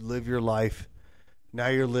 You live your life. Now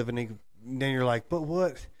you're living. Then you're like, but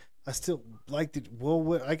what? I still like to. Well,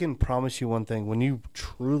 what, I can promise you one thing. When you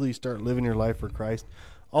truly start living your life for Christ,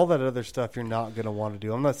 all that other stuff you're not going to want to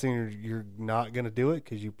do. I'm not saying you're not going to do it,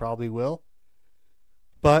 because you probably will.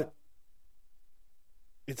 But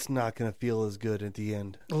it's not going to feel as good at the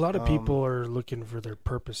end. A lot of people are looking for their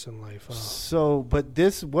purpose in life. So, but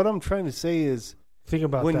what I'm trying to say is, think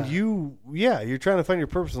about when that. you're trying to find your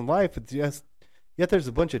purpose in life, it's just, yet there's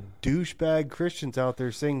a bunch of douchebag Christians out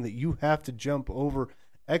there saying that you have to jump over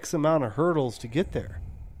X amount of hurdles to get there.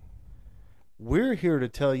 We're here to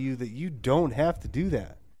tell you that you don't have to do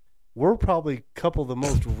that. We're probably a couple of the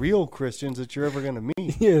most real Christians that you're ever going to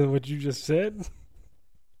meet. Yeah, what you just said.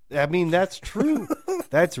 I mean, that's true.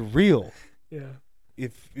 That's real. Yeah.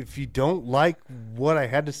 If you don't like what I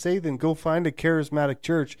had to say, then go find a charismatic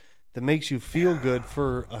church that makes you feel good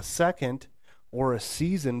for a second or a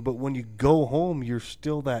season, but when you go home, you're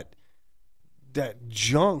still that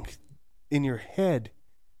junk in your head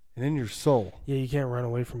and in your soul. Yeah, you can't run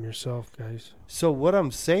away from yourself, guys. So what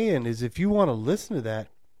I'm saying is, if you want to listen to that,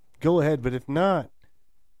 go ahead. But if not,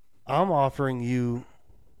 I'm offering you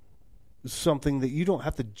something that you don't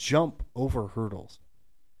have to jump over hurdles.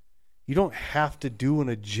 You don't have to do an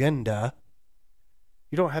agenda.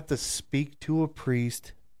 You don't have to speak to a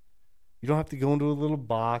priest. You don't have to go into a little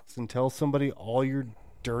box and tell somebody all your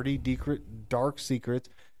dirty, dark secrets.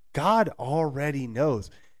 God already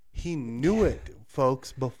knows. He knew it,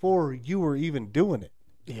 folks, before you were even doing it.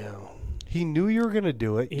 Yeah. He knew you were going to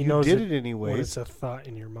do it. He you knows did it anyways. When it's a thought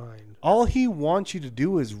in your mind. All he wants you to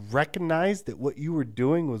do is recognize that what you were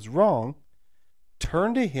doing was wrong,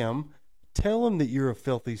 turn to him, tell him that you're a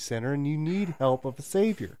filthy sinner and you need help of a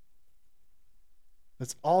Savior.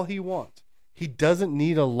 That's all he wants. He doesn't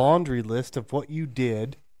need a laundry list of what you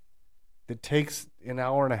did that takes an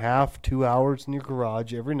hour and a half, 2 hours in your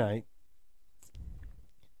garage every night.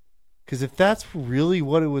 Because if that's really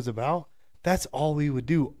what it was about, that's all we would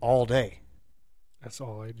do all day. That's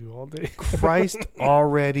all I do all day. Christ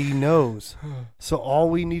already knows. So all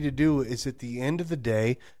we need to do is at the end of the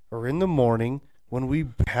day or in the morning when we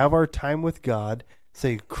have our time with God,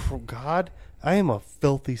 say, God, I am a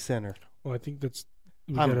filthy sinner. Well, I think that's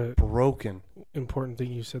I'm broken. Important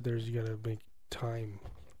thing you said there is you got to make time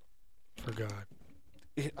for God.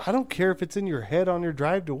 I don't care if it's in your head on your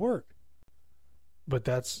drive to work. But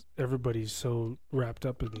everybody's so wrapped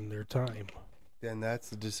up in their time. Then that's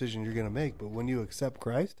the decision you're going to make. But when you accept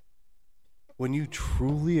Christ, when you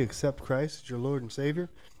truly accept Christ as your Lord and Savior,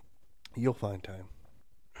 you'll find time.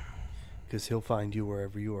 Because he'll find you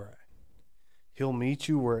wherever you are at. He'll meet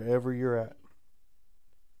you wherever you're at.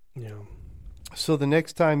 Yeah. So the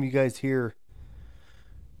next time you guys hear,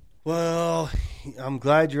 well, I'm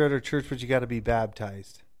glad you're at our church, but you got to be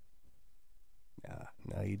baptized.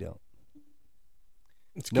 No, you don't.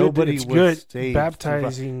 It's Nobody good. It's good. saved.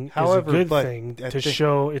 Baptizing However, is a good but thing to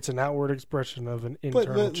show it's an outward expression of an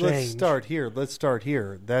internal change. Let's start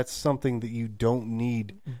here. That's something that you don't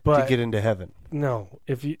need but to get into heaven. No,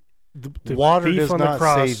 if you the water thief does on the not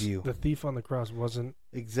cross, save you. The thief on the cross wasn't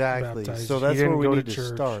exactly. baptized. So He that's where didn't we go need to to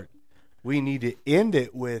church. start. We need to end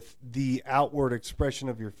it with the outward expression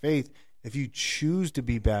of your faith. If you choose to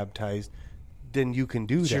be baptized, then you can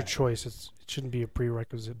do It's that. your choice. It shouldn't be a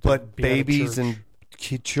prerequisite. But babies and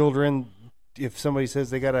children, if somebody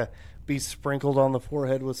says they got to be sprinkled on the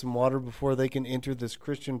forehead with some water before they can enter this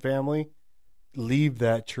Christian family, leave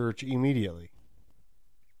that church immediately.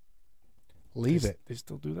 Leave it. They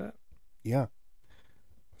still do that? Yeah.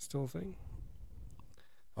 Still a thing?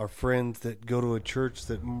 Our friends that go to a church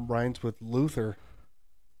that rhymes with Luther,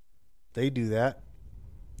 they do that.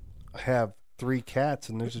 I have 3 cats,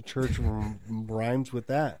 and there's a church rhymes with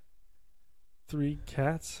that. 3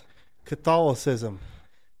 cats? Catholicism.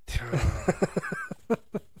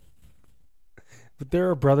 But there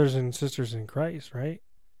are brothers and sisters in Christ, right?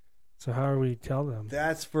 So how do we tell them?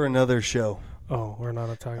 That's for another show. Oh, we're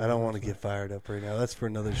not talking. I don't want to get fired up right now. That's for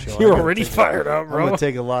another show. You're already fired up, bro. I'm going to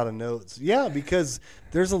take a lot of notes. Yeah, because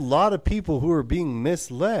there's a lot of people who are being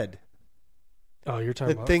misled. Oh, you're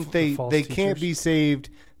talking that about think they false can't teachers? be saved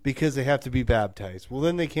because they have to be baptized. Well,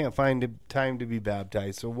 then they can't find time to be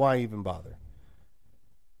baptized, so why even bother?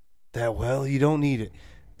 You don't need it.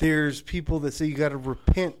 There's people that say you got to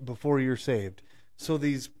repent before you're saved. So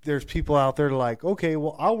there's people out there like, okay,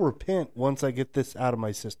 well, I'll repent once I get this out of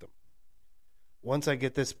my system. Once I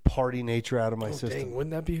get this party nature out of my system. Dang,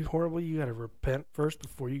 wouldn't that be horrible? You got to repent first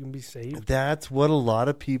before you can be saved. That's what a lot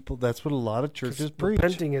of churches preach.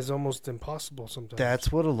 Repenting is almost impossible sometimes.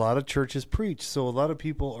 That's what a lot of churches preach. So a lot of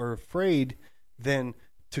people are afraid then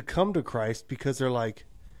to come to Christ because they're like,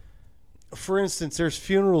 for instance, there's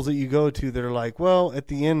funerals that you go to that are like, well, at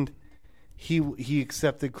the end, he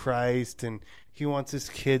accepted Christ and he wants his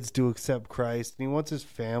kids to accept Christ and he wants his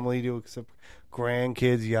family to accept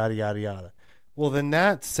grandkids, yada, yada, yada. Well, then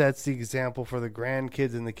that sets the example for the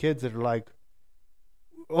grandkids and the kids that are like,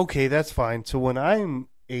 okay, that's fine. So when I'm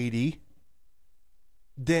 80,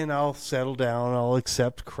 then I'll settle down, I'll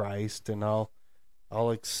accept Christ, and I'll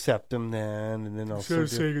accept him then, and then I'll saying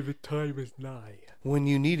the time is nigh. When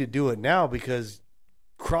you need to do it now because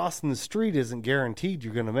crossing the street isn't guaranteed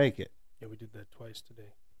you're going to make it. Yeah, we did that twice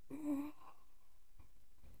today.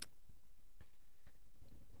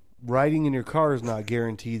 Riding in your car is not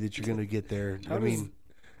guaranteed that you're going to get there.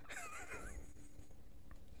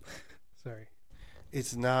 Sorry.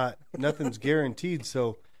 It's not. Nothing's guaranteed.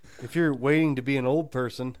 So if you're waiting to be an old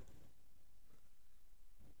person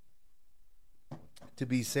to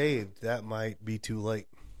be saved, that might be too late.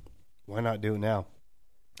 Why not do it now?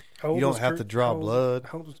 You don't have to draw blood.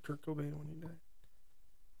 How old was Kurt Cobain when he died?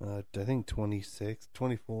 I think 26,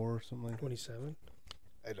 24 or something like that. 27?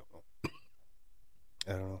 I don't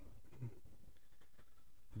know.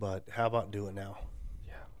 But how about do it now?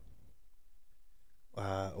 Yeah.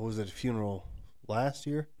 Was it a funeral last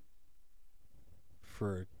year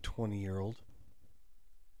for a 20-year-old?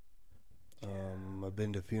 I've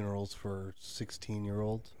been to funerals for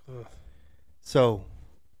 16-year-olds. So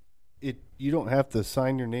you don't have to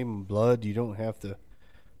sign your name in blood. You don't have to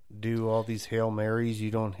do all these Hail Marys. You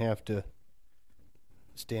don't have to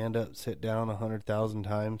stand up, sit down 100,000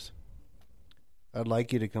 times. I'd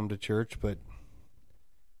like you to come to church, but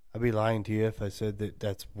I'd be lying to you if I said that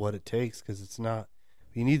that's what it takes, because it's not.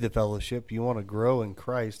 You need the fellowship. You want to grow in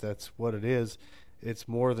Christ. That's what it is. It's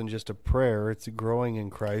more than just a prayer. It's growing in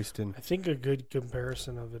Christ. And I think a good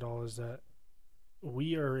comparison of it all is that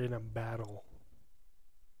we are in a battle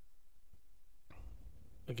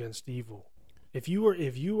against evil. If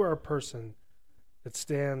you are a person that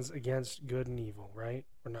stands against good and evil, right?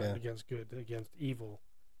 Or not against good, against evil,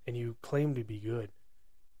 and you claim to be good,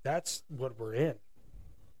 that's what we're in.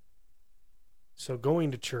 So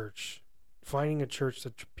going to church, finding a church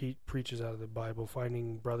that preaches out of the Bible,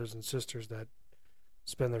 finding brothers and sisters that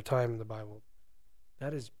spend their time in the Bible,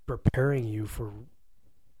 that is preparing you for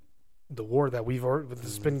the war that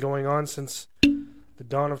that's been going on since the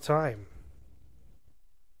dawn of time.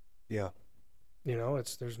 Yeah. You know,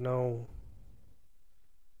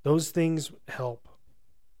 those things help.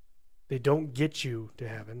 They don't get you to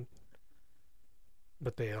heaven,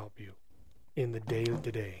 but they help you in the day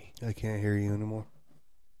to day. I can't hear you anymore.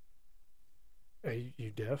 Are you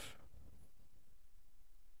deaf?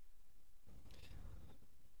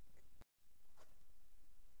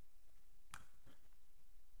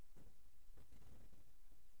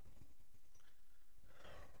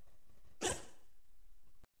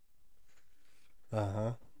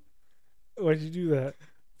 Uh-huh. Why'd you do that?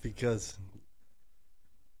 Because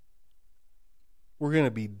we're going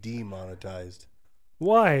to be demonetized.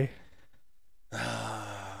 Why? Is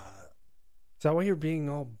that why you're being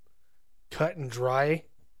all cut and dry?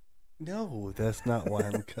 No, that's not why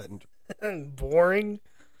I'm cutting. Boring?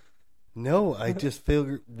 No, I just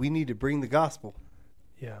feel we need to bring the gospel.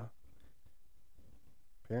 Yeah.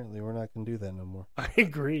 Apparently, we're not going to do that no more. I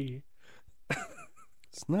agree.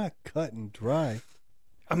 It's not cut and dry.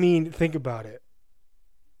 I mean, think about it.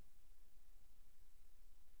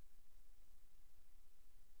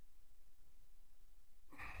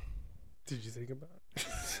 Did you think about it?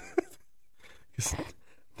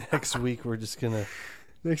 Next week, we're just going to...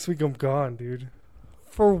 Next week I'm gone, dude.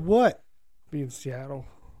 For what? Be in Seattle.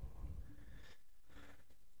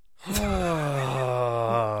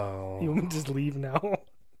 Oh. You want me to just leave now?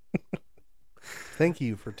 Thank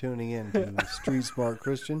you for tuning in to Street Smart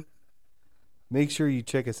Christian. Make sure you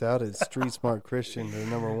check us out at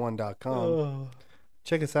streetsmartchristian1.com. Oh.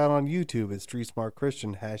 Check us out on YouTube at Street Smart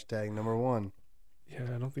Christian #1. Yeah,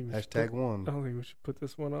 I don't think we Hashtag should one. I don't think we should put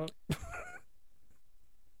this one up.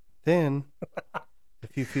 Then,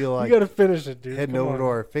 if you feel like you gotta finish it, dude. heading Come over on. to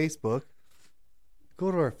our Facebook,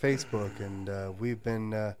 go to our Facebook, and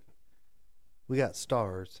we got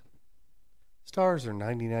stars. Stars are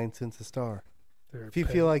 99 cents a star. They're If you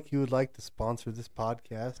feel like you would like to sponsor this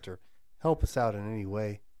podcast or help us out in any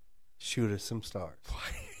way, shoot us some stars. Why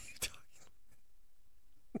are you talking?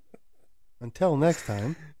 Until next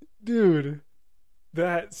time, Dude,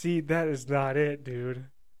 that is not it, dude.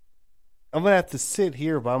 I'm going to have to sit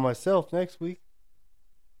here by myself next week.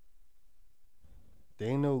 There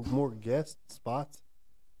ain't no more guest spots.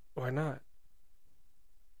 Why not?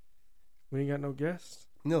 We ain't got no guests.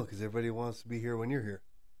 No, because everybody wants to be here when you're here.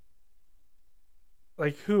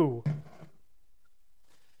 Like who?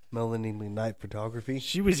 Melanie Night Photography.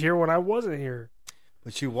 She was here when I wasn't here.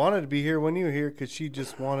 But she wanted to be here when you were here because she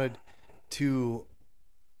just wanted to...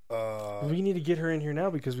 We need to get her in here now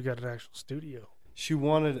because we got an actual studio. She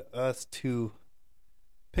wanted us to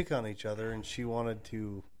pick on each other, and she wanted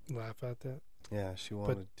to... Laugh at that. Yeah, she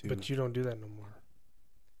wanted to... But you don't do that no more.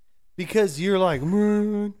 Because you're like...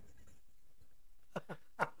 "Man."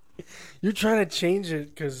 You're trying to change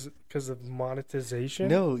it because of monetization?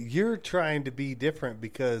 No, you're trying to be different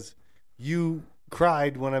because you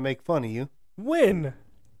cried when I make fun of you. When?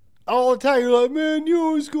 All the time, you're like, man, you're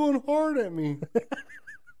always going hard at me.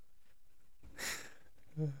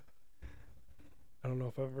 I don't know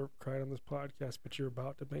if I've ever cried on this podcast, but you're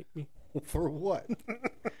about to make me. For what?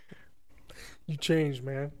 You changed,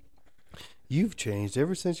 man. You've changed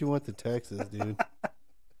ever since you went to Texas, dude.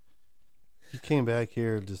 You came back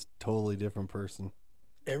here just totally different person.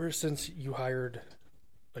 Ever since you hired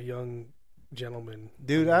a young gentleman.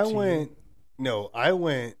 Dude, on I your team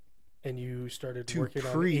went and you started to working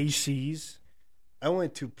preach. on ACs. I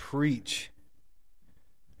went to preach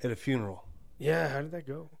at a funeral. Yeah, how did that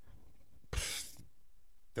go?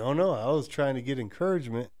 Don't know. I was trying to get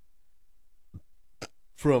encouragement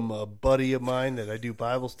from a buddy of mine that I do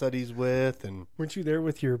Bible studies with, and Weren't you there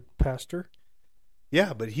with your pastor?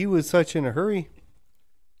 yeah, but he was such in a hurry.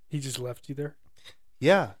 He just left you there?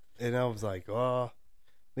 Yeah, and I was like, oh,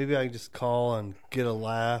 maybe I can just call and get a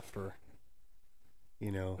laugh, or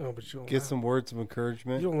Oh, but you don't get laugh. some words of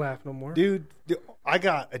encouragement. You don't laugh no more? Dude, I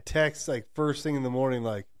got a text like first thing in the morning,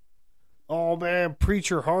 like, oh man, preach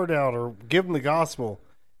your heart out or give them the gospel.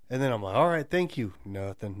 And then I'm like, all right, thank you.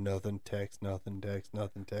 Nothing, text, nothing,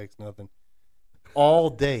 text, nothing. All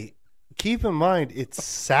day. Keep in mind, it's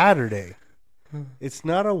Saturday. It's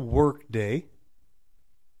not a work day.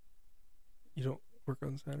 You don't work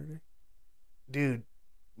on Saturday? Dude,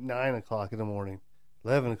 9 o'clock in the morning,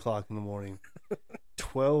 11 o'clock in the morning,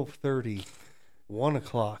 12:30, 1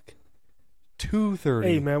 o'clock, 2:30,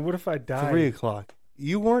 Hey, man, what if I died? 3 o'clock.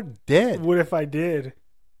 You weren't dead. What if I did?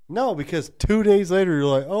 No, because 2 days later, you're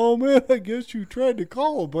like, oh man, I guess you tried to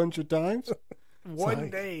call a bunch of times. One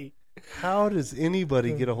like- day. How does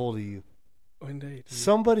anybody get a hold of you? One day. Dude.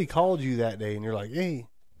 Somebody called you that day and you're like, hey,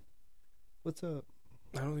 what's up?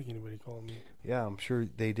 I don't think anybody called me. Yeah, I'm sure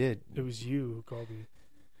they did. It was you who called me.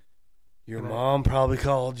 Your And I- mom probably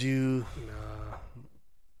called you. Nah.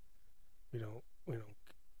 We don't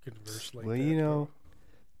converse like Well, that. you know,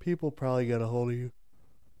 people probably got a hold of you.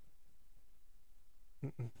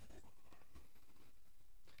 bro.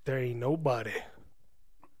 There ain't nobody.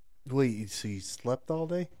 Wait, so you slept all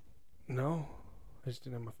day? No. I just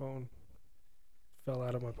didn't have my phone. Fell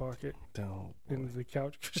out of my pocket No. into the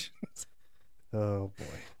couch cushions. Oh, boy.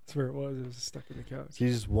 That's where it was. It was stuck in the couch. So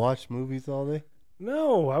you just watch movies all day?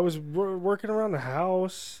 No, I was working around the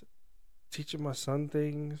house, teaching my son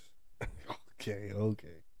things, Okay.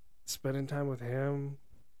 spending time with him.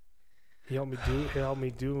 He helped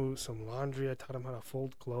me do some laundry. I taught him how to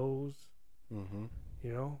fold clothes. Mm-hmm.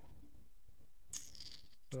 You know.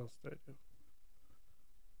 What else did I do?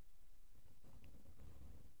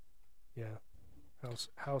 Yeah,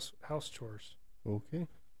 house chores. Okay.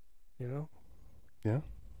 You know. Yeah.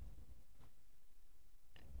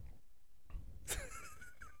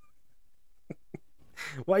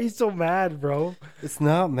 Why are you so mad, bro? It's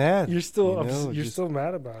not mad. You're still You know, you're just- still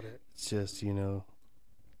mad about it. It's just, just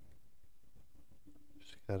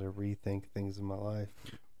got to rethink things in my life.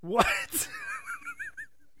 What?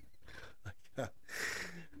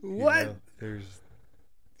 What? There's,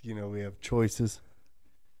 we have choices.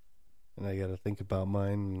 And I got to think about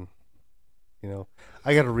mine. And You know,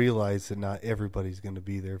 I got to realize that not everybody's going to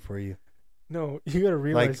be there for you. No, you got to Like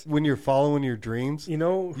realize. when you're following your dreams, You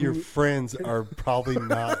know, your friends are probably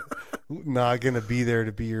not going to be there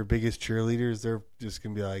to be your biggest cheerleaders. They're just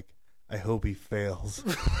going to be like, I hope he fails.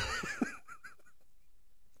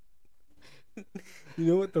 you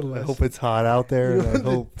know what the I lesson. hope it's hot out there, You know and I what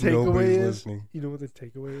the hope takeaway nobody's is? listening. You know what the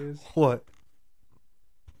takeaway is? What?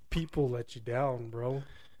 People let you down, bro.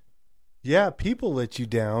 Yeah, people let you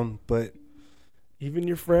down, but Even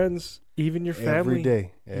your friends, even your family,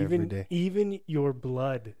 every day. even your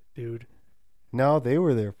blood, dude. No, they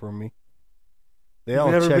were there for me. They You've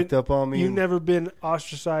all never checked been- up on me. You've never been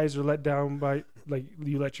ostracized or let down by like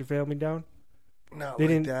you let your family down. Not They like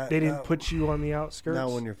didn't. that. They didn't No. put you on the outskirts.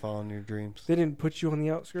 Not when you're following your dreams. They didn't put you on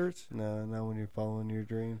the outskirts. No, not when you're following your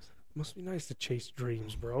dreams. Must be nice to chase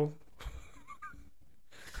dreams, bro.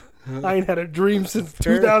 I ain't had a dream since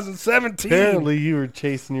 2017. Apparently, you were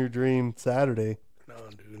chasing your dream Saturday, No,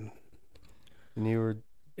 dude. and you were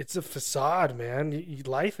It's a facade, man.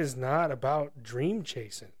 Life is not about dream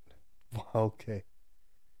chasing. okay.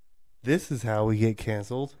 This is how we get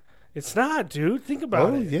canceled. It's not, dude. Think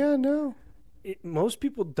about it. Yeah, no. Most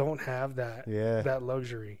people don't have that Yeah. that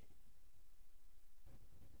luxury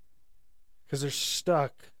because they're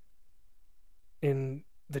stuck in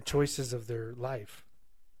the choices of their life.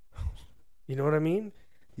 You know what I mean?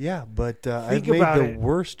 Yeah, but I've Think made about the it.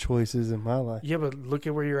 worst choices in my life Yeah, but look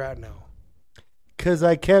at where you're at now, because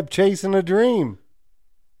I kept chasing a dream.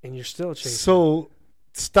 and you're still chasing. So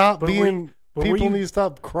stop But being. were People you- need to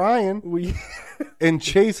stop crying we, and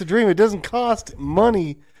chase a dream. It doesn't cost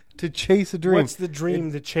money to chase a dream. what's the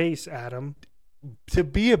dream to chase, Adam? To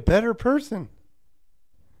be a better person.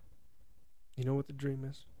 You know what the dream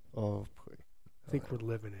is? Oh, I think we're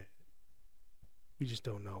living it. We just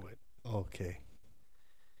don't know it, okay.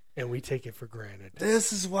 and we take it for granted.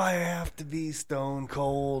 This is why I have to be stone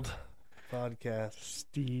cold podcast.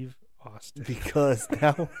 Steve Austin. Because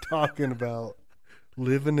now I'm talking about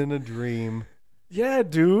living in a dream. Yeah,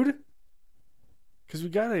 dude. Because we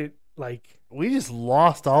got it, like... We just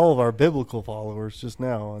lost all of our biblical followers just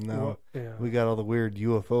now, and now well, yeah. we got all the weird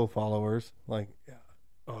UFO followers. Like,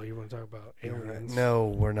 Oh, you want to talk about aliens? no,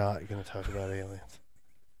 we're not going to talk about aliens.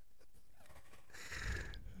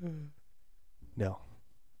 No.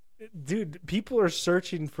 Dude, people are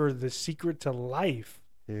searching for the secret to life.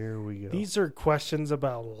 Here we go. These are questions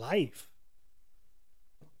about life.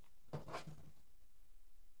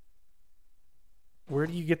 Where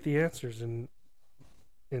do you get the answers in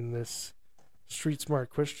this street smart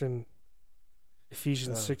Christian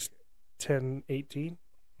Ephesians 6, 10, 18?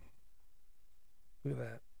 Look at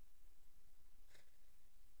that.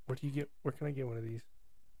 Where can I get one of these?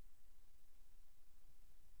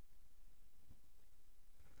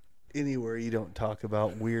 Anywhere you don't talk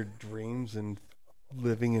about weird dreams and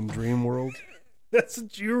living in dream world. That's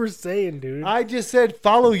what you were saying, dude. I just said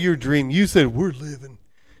follow your dream. You said we're living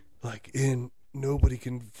like in nobody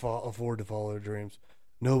can afford to follow their dreams.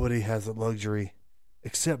 Nobody has a luxury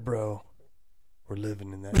except bro. We're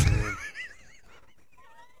living in that dream.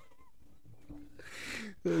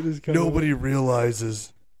 Nobody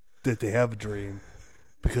realizes that they have a dream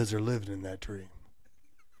because they're living in that dream.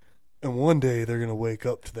 And one day they're going to wake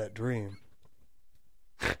up to that dream.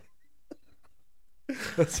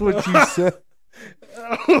 That's what you said.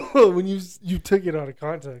 When you took it out of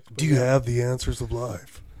context. but Do you yeah. have the answers of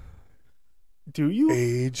life? Do you?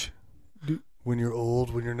 Age? When you're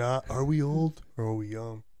old, when you're not? Are we old or are we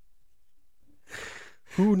young?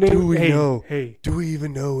 Who named? Do we hey, know? Hey, Do we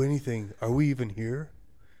even know anything? Are we even here?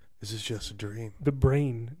 Is this just a dream? the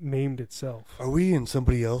brain named itself. Are we in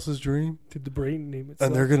somebody else's dream? Did the brain name itself?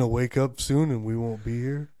 And they're going to wake up soon and we won't be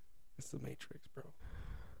here? It's the Matrix, bro.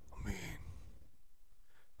 I mean,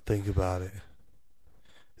 think about it.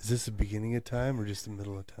 Is this the beginning of time or just the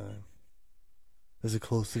middle of time? Is it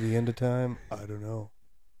close to the end of time? I don't know.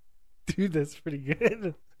 Dude, that's pretty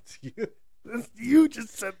good. You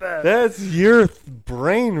just said that. That's your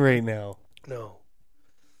brain right now. No.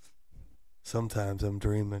 Sometimes I'm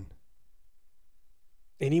dreaming.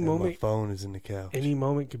 Any And my moment. phone is in the couch. Any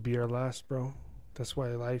moment could be our last, bro. That's why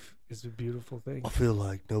life is a beautiful thing. I feel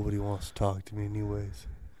like nobody wants to talk to me anyways.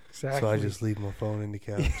 Exactly. So I just leave my phone in the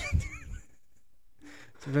couch.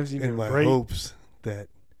 Sometimes you in need my a break. hopes that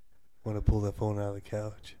when I pull that phone out of the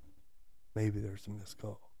couch, maybe there's a missed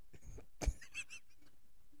call.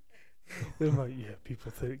 They're like, yeah,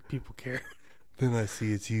 people think people care. Then I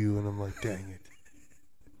see it's you and I'm like, dang it.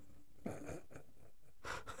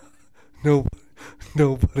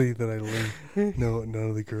 Nobody that I live, none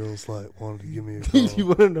of the girls like wanted to give me a call. You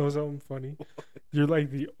want to know something funny? You're like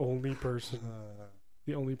the only person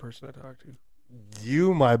I talk to.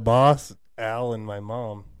 You, my boss, Al, and my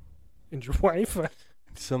mom. And your wife?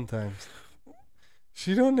 Sometimes.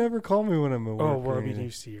 She don't never call me when I'm at work. Oh, well, or I mean, anything.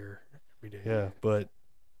 you see her every day. Yeah, but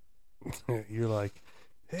you're like,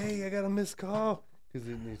 hey, I got a missed call. Because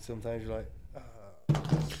sometimes you're like,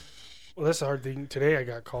 Well, that's the hard thing. Today I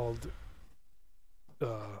got called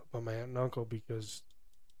by my aunt and uncle because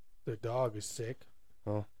their dog is sick.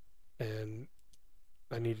 Oh. And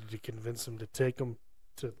I needed to convince them to take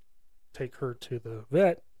her to the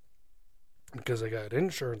vet because I got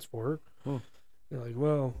insurance for her. Hmm. They're like,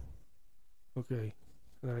 well, okay.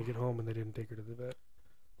 And then I get home and they didn't take her to the vet.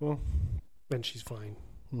 well, And she's fine.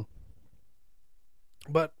 Hmm.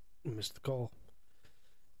 But I missed the call.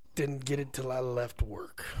 Didn't get it till I left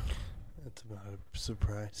work. that's about a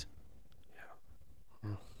surprise. Yeah.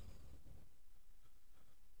 Hmm.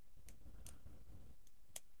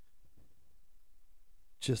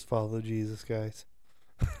 Just follow Jesus, guys.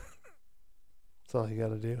 That's all you got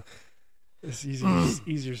to do. It's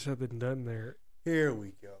easier said than done there, Here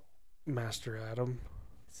we go. Master Adam.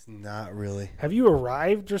 It's not really. Have you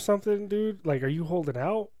arrived or something, dude? Like, are you holding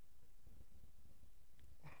out?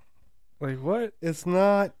 Like, what? It's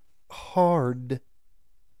not hard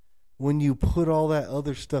when you put all that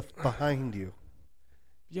other stuff behind you.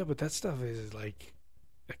 Yeah, but that stuff is like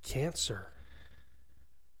a cancer.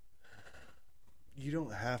 You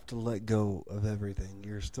don't have to let go of everything.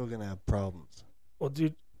 You're still going to have problems. Well,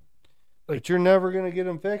 dude, But you're never going to get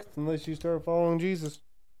them fixed unless you start following Jesus.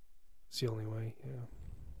 it's the only way, yeah.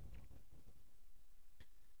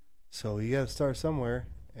 So you got to start somewhere.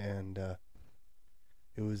 And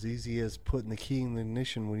it was easy as putting the key in the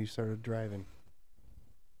ignition when you started driving.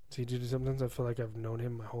 See, dude, sometimes I feel like I've known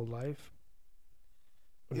him my whole life.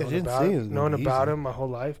 Yeah, I Known didn't about say it was gonna known be about easy. him my whole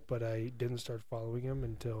life, but I didn't start following him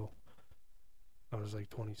until I was like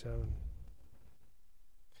 27.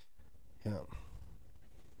 Yeah.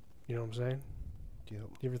 You know what I'm saying? Yep.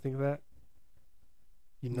 You ever think of that?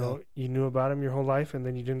 You No. know, you knew about him your whole life, and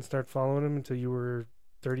then you didn't start following him until you were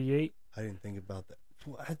 38. I didn't think about that.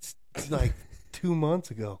 Well, that's like 2 months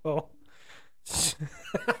ago. Oh,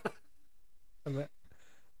 I'm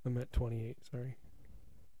at 28. Sorry.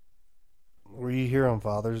 Were you here on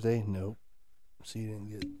Father's Day? Nope. So you didn't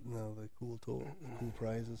get the cool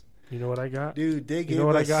prizes. You know what I got? Dude, they gave You know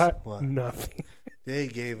what I us got? what? Nothing. They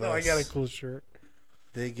gave No, us. I got a cool shirt.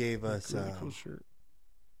 They gave us. Really cool shirt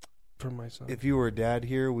for my son. If you were a dad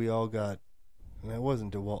here, we all got. And that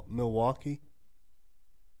wasn't Milwaukee.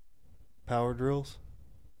 Power drills.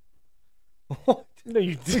 What? No,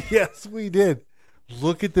 you did. Yes, we did.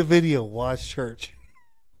 Look at the video. Watch church.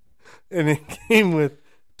 And it came with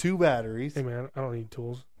 2 batteries. Hey man, I don't need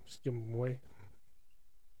tools. Just give them away.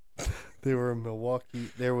 They were in Milwaukee.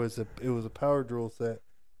 It was a power drill set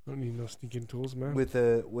I don't need no sneaking tools, man. with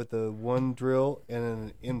a one drill and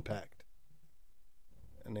an impact.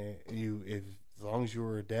 And as long as you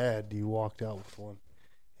were a dad, you walked out with one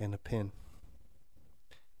and a pin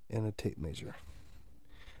and a tape measure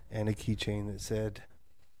and a keychain that said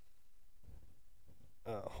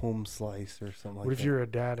home slice or something like that. What if you're a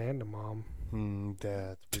dad and a mom?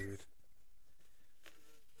 That's weird.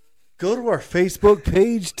 Go to our Facebook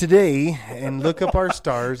page today and look up our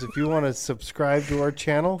stars. If you want to subscribe to our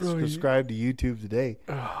channel, Bro, subscribe to YouTube today.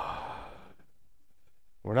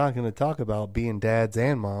 We're not going to talk about being dads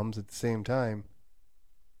and moms at the same time.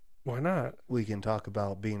 Why not? We can talk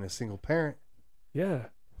about being a single parent. Yeah.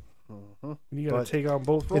 Mhm. You got But to take on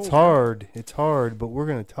both roles. It's hard. It's hard, but we're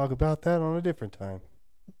going to talk about that on a different time.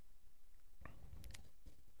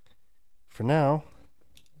 For now,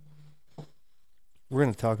 we're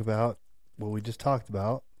going to talk about what we just talked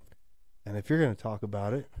about. And if you're going to talk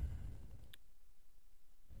about it,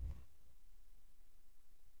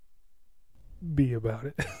 Be about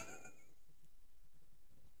it.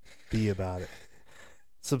 be about it.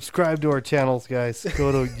 Subscribe to our channels, guys.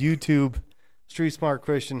 Go to YouTube, Street Smart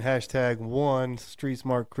Christian, #1,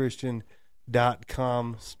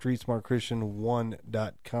 StreetSmartChristian.com,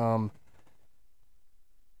 StreetSmartChristian1.com,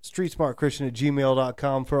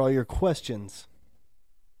 StreetSmartChristian@gmail.com for all your questions.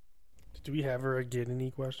 Do we ever get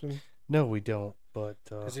any questions? No, we don't. But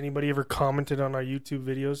Has anybody ever commented on our YouTube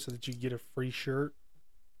videos so that you get a free shirt?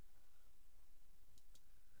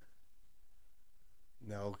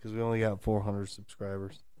 no, because we only got 400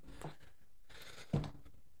 subscribers.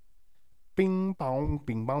 Bing bong,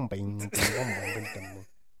 bing bong, bing, bing bong, bing, bing.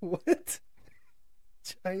 What?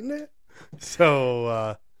 China?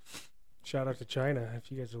 So, Shout out to China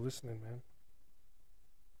if you guys are listening,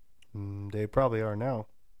 man. they probably are now.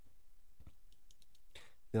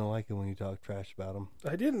 They don't like it when you talk trash about them.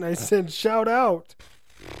 I didn't. I said shout out.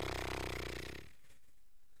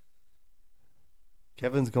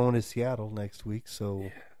 Kevin's going to Seattle next week,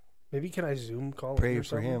 so Maybe can I Zoom call pray him or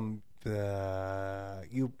for something?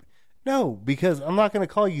 him. No, because I'm not going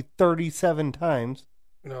to call you 37 times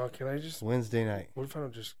No, can I just? Wednesday night. What if I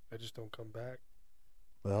just don't come back?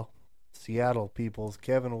 Well, Seattle peoples.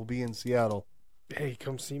 Kevin will be in Seattle. Hey,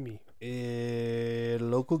 come see me.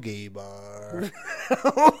 Local gay bar.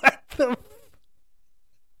 What the?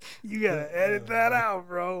 You gotta edit that out,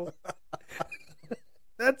 bro.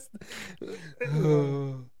 That's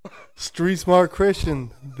Street Smart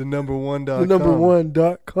Christian, the number one. the number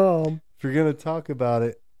one.com. If you're going to talk about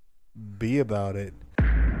it, be about it.